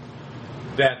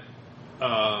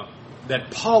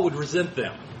Paul would resent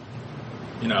them.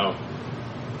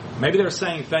 Maybe they're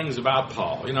saying things about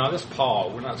Paul. This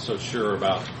Paul, we're not so sure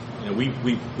about.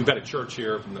 We've got a church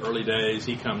here from the early days.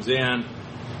 He comes in.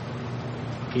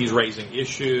 He's raising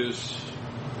issues.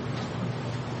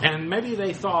 And maybe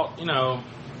they thought,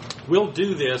 we'll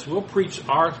do this. We'll preach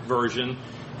our version.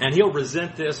 And he'll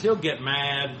resent this. He'll get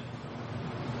mad.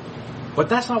 But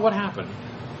that's not what happened.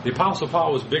 The Apostle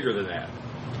Paul was bigger than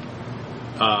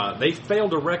that. They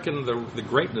failed to reckon the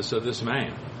greatness of this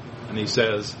man. And he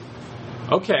says,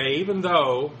 okay, even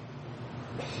though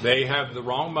they have the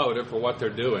wrong motive for what they're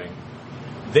doing,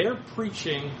 they're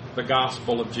preaching the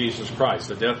gospel of Jesus Christ,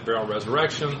 the death, burial,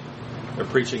 resurrection. They're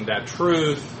preaching that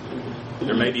truth.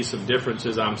 There may be some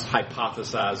differences. I'm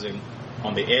hypothesizing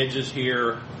on the edges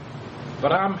here.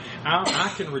 But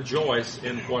I can rejoice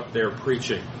in what they're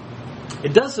preaching.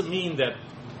 It doesn't mean that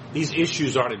these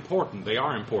issues aren't important. They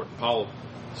are important. Paul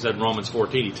said in Romans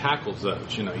 14, he tackles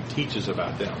those. He teaches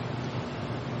about them.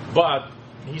 But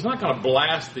he's not going to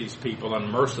blast these people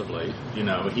unmercifully.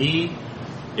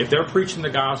 If they're preaching the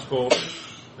gospel,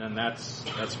 then that's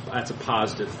a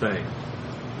positive thing.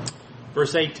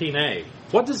 Verse 18a,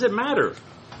 what does it matter?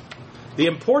 The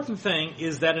important thing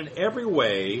is that in every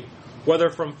way, whether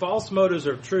from false motives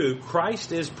or true,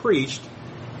 Christ is preached,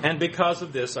 and because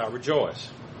of this I rejoice.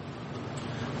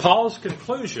 Paul's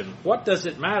conclusion, what does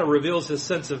it matter, reveals his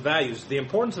sense of values. The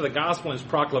importance of the gospel and its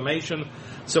proclamation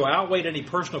so outweighed any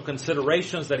personal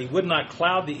considerations that he would not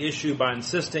cloud the issue by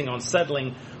insisting on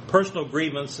settling personal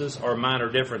grievances or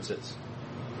minor differences.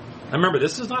 Now remember,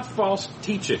 this is not false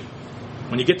teaching.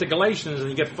 When you get to Galatians and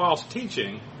you get false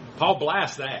teaching, Paul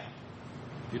blasts that.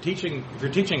 If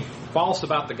you're teaching false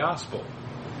about the gospel,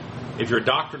 if your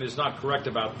doctrine is not correct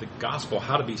about the gospel,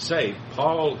 how to be saved,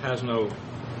 Paul has no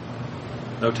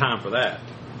time for that.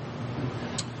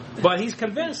 But he's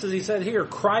convinced, as he said here,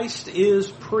 Christ is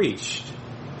preached,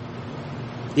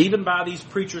 even by these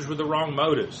preachers with the wrong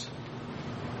motives.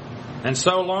 And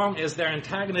so long as their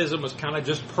antagonism was kind of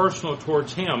just personal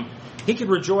towards him, he could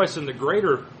rejoice in the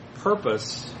greater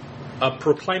purpose of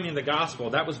proclaiming the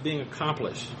gospel. That was being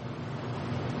accomplished.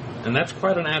 And that's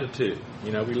quite an attitude.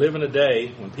 We live in a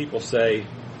day when people say,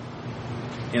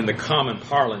 in the common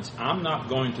parlance, I'm not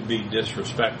going to be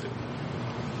disrespected.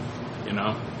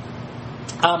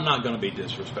 I'm not going to be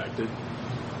disrespected.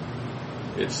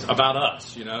 It's about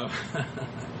us,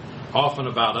 often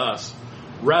about us,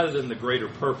 rather than the greater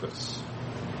purpose.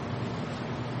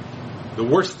 The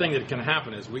worst thing that can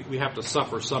happen is we have to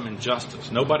suffer some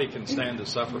injustice. Nobody can stand to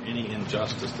suffer any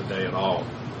injustice today at all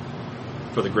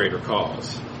for the greater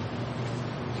cause.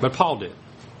 But Paul did.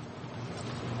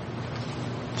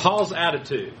 Paul's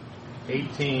attitude,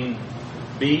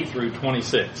 18b through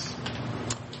 26.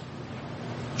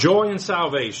 Joy in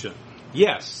salvation.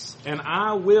 Yes, and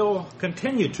I will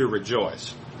continue to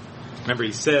rejoice. Remember,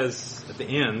 he says at the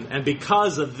end, and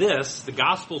because of this, the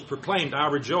gospel is proclaimed, I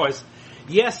rejoice.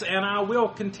 Yes, and I will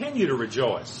continue to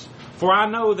rejoice. For I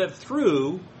know that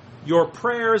through your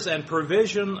prayers and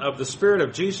provision of the Spirit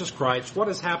of Jesus Christ, what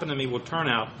has happened to me will turn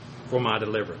out for my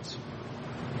deliverance.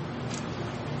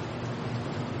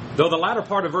 Though the latter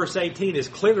part of verse 18 is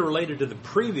clearly related to the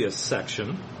previous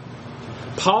section,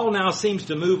 Paul now seems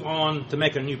to move on to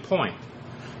make a new point.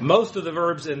 Most of the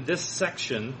verbs in this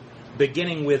section,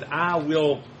 beginning with I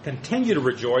will continue to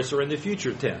rejoice, are in the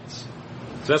future tense.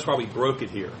 So that's why we broke it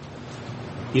here.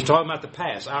 He's talking about the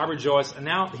past. I rejoice. And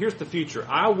now here's the future.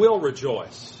 I will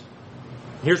rejoice.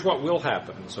 Here's what will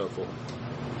happen, and so forth.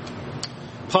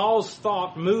 Paul's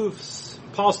thoughts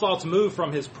move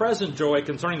from his present joy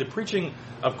concerning the preaching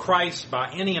of Christ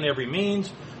by any and every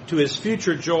means to his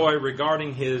future joy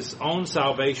regarding his own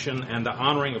salvation and the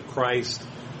honoring of Christ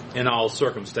in all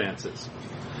circumstances.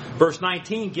 Verse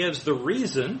 19 gives the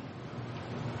reason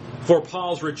for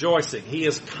Paul's rejoicing. He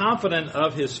is confident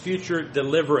of his future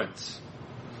deliverance.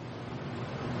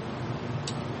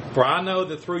 For I know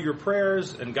that through your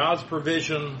prayers and God's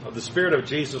provision of the Spirit of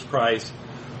Jesus Christ,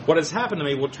 what has happened to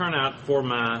me will turn out for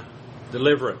my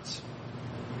deliverance.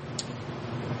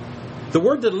 The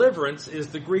word deliverance is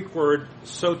the Greek word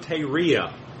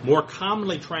soteria, more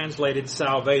commonly translated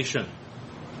salvation.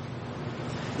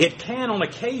 It can on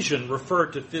occasion refer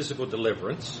to physical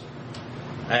deliverance,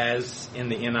 as in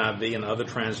the NIV and other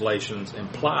translations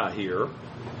imply here,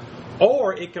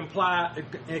 or it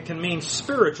can mean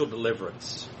spiritual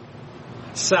deliverance,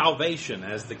 salvation,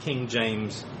 as the King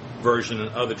James Version and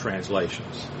other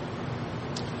translations.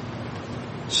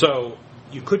 So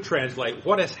you could translate,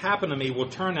 what has happened to me will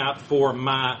turn out for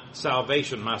my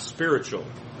salvation, my spiritual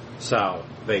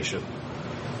salvation.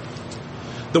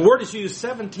 The word is used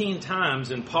 17 times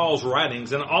in Paul's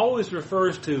writings and always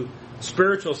refers to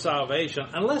spiritual salvation,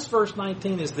 unless verse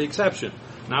 19 is the exception.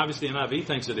 And obviously NIV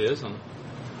thinks it is, and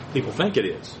people think it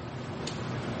is.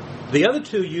 The other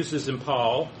two uses in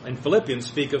Paul and Philippians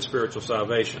speak of spiritual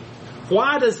salvation.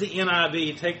 Why does the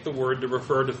NIV take the word to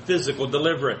refer to physical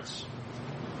deliverance?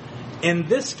 In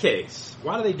this case,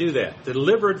 why do they do that?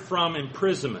 Delivered from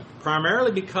imprisonment,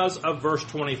 primarily because of verse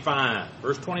 25.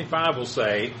 Verse 25 will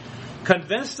say,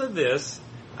 "Convinced of this,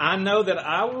 I know that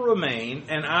I will remain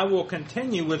and I will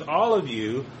continue with all of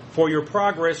you for your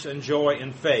progress and joy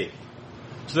in faith."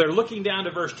 So they're looking down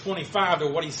to verse 25 to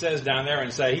what he says down there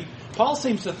and say, Paul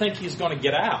seems to think he's going to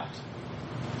get out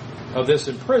of this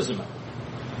imprisonment.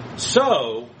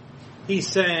 So he's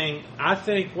saying, I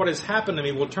think what has happened to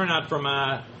me will turn out for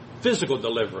my physical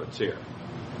deliverance here.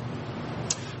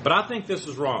 But I think this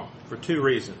is wrong for two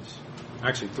reasons.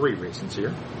 Actually, three reasons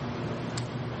here.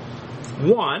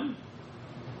 One,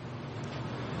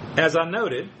 as I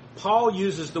noted, Paul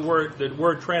uses the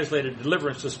word translated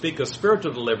deliverance to speak of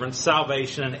spiritual deliverance,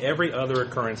 salvation, and every other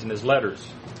occurrence in his letters.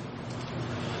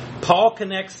 Paul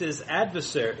connects his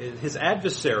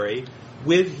adversary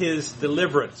with his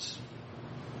deliverance.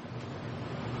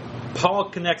 Paul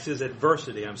connects his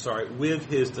adversity, with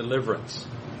his deliverance.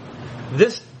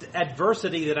 This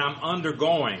adversity that I'm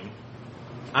undergoing,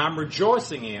 I'm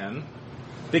rejoicing in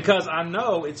because I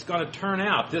know it's going to turn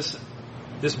out, this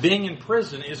being in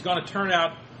prison is going to turn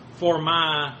out for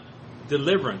my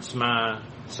deliverance, my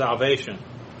salvation.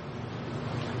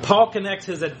 Paul connects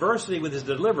his adversity with his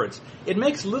deliverance. It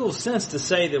makes little sense to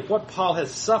say that what Paul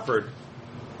has suffered,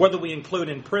 whether we include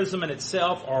imprisonment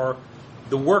itself or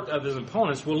the work of his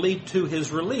opponents, will lead to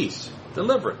his release,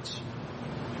 deliverance.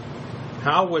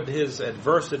 How would his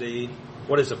adversity,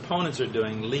 what his opponents are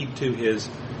doing, lead to his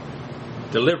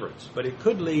deliverance? But it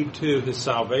could lead to his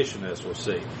salvation, as we'll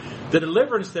see. The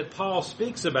deliverance that Paul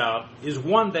speaks about is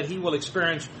one that he will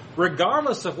experience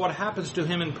regardless of what happens to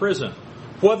him in prison,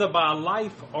 whether by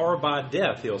life or by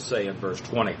death, he'll say in verse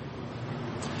 20.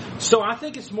 So I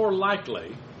think it's more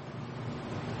likely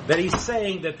that he's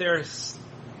saying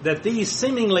that these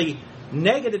seemingly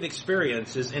negative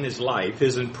experiences in his life,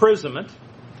 his imprisonment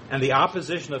and the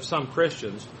opposition of some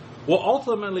Christians, will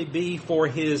ultimately be for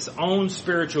his own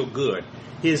spiritual good,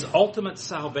 his ultimate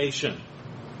salvation,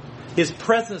 his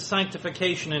present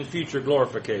sanctification and future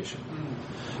glorification.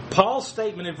 Paul's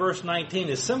statement in verse 19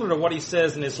 is similar to what he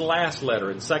says in his last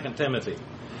letter in 2 Timothy.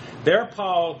 There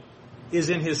Paul is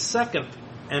in his second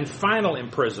and final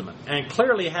imprisonment and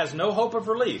clearly has no hope of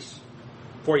release.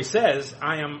 For he says,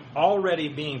 I am already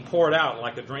being poured out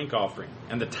like a drink offering,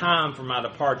 and the time for my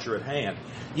departure at hand.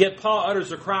 Yet Paul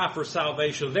utters a cry for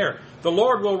salvation there. The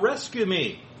Lord will rescue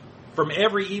me from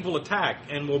every evil attack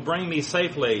and will bring me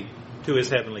safely to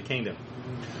his heavenly kingdom.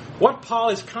 What Paul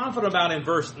is confident about in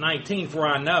verse 19, for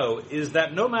I know, is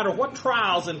that no matter what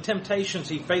trials and temptations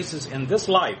he faces in this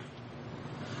life,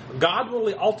 God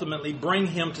will ultimately bring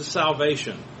him to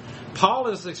salvation. Paul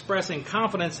is expressing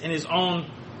confidence in his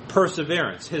own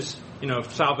perseverance. His,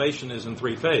 salvation is in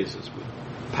three phases: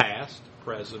 past,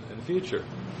 present, and future.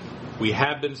 We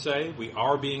have been saved, we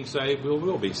are being saved, we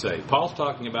will be saved. Paul's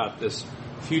talking about this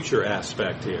future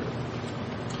aspect here.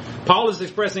 Paul is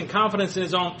expressing confidence in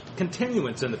his own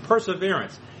continuance and the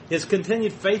perseverance, his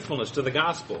continued faithfulness to the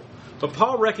gospel. But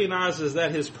Paul recognizes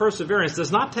that his perseverance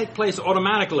does not take place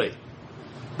automatically,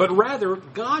 but rather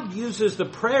God uses the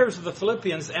prayers of the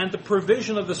Philippians and the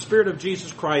provision of the Spirit of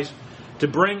Jesus Christ to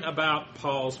bring about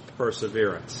Paul's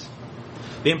perseverance.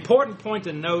 The important point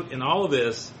to note in all of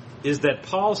this is that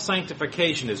Paul's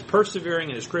sanctification, his persevering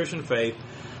in his Christian faith,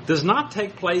 does not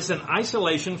take place in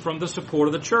isolation from the support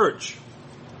of the church.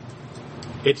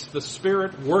 It's the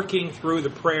Spirit working through the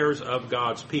prayers of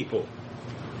God's people.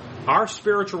 Our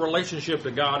spiritual relationship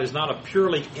to God is not a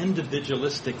purely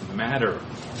individualistic matter.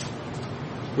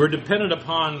 We're dependent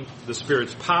upon the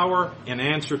Spirit's power in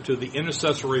answer to the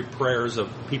intercessory prayers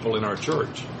of people in our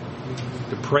church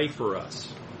to pray for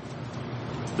us.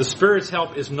 The Spirit's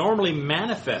help is normally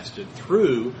manifested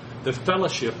through the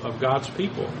fellowship of God's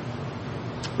people.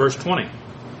 Verse 20.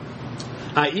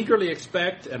 I eagerly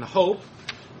expect and hope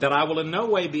that I will in no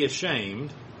way be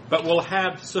ashamed, but will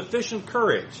have sufficient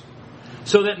courage,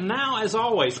 so that now, as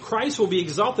always, Christ will be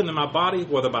exalted in my body,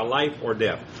 whether by life or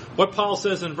death. What Paul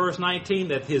says in verse 19,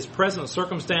 that his present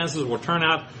circumstances will turn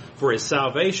out for his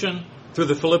salvation through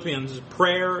the Philippians'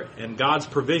 prayer and God's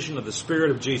provision of the Spirit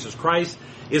of Jesus Christ,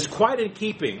 is quite in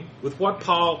keeping with what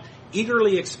Paul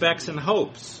eagerly expects and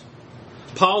hopes.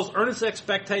 Paul's earnest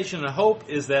expectation and hope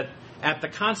is that at the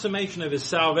consummation of his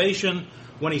salvation,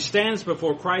 when he stands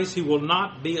before Christ, he will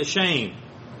not be ashamed.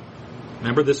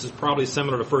 Remember, this is probably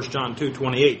similar to 1 John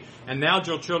 2:28. And now,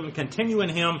 dear children, continue in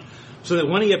him, so that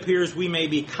when he appears, we may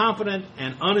be confident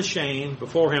and unashamed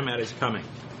before him at his coming.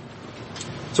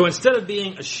 So instead of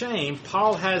being ashamed,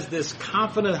 Paul has this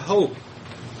confident hope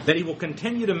that he will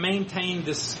continue to maintain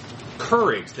this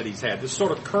courage that he's had, this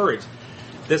sort of courage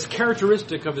that's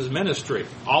characteristic of his ministry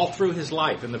all through his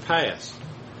life in the past.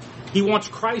 He wants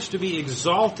Christ to be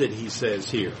exalted, he says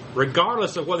here,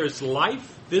 regardless of whether it's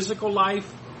life, physical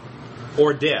life,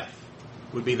 or death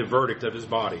would be the verdict of his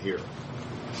body here.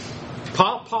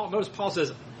 Notice Paul says,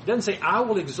 he doesn't say, I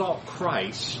will exalt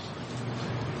Christ.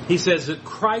 He says that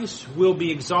Christ will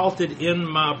be exalted in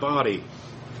my body.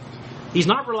 He's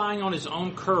not relying on his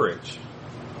own courage.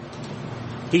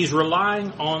 He's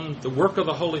relying on the work of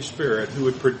the Holy Spirit who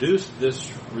would produce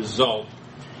this result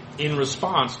in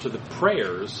response to the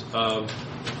prayers of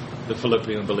the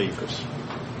Philippian believers.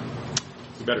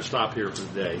 We better stop here for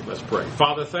today. Let's pray.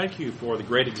 Father, thank you for the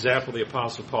great example of the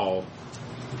Apostle Paul.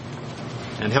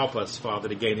 And help us, Father,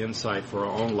 to gain insight for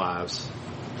our own lives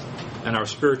and our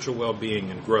spiritual well-being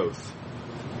and growth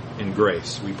in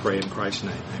grace. We pray in Christ's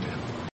name. Amen.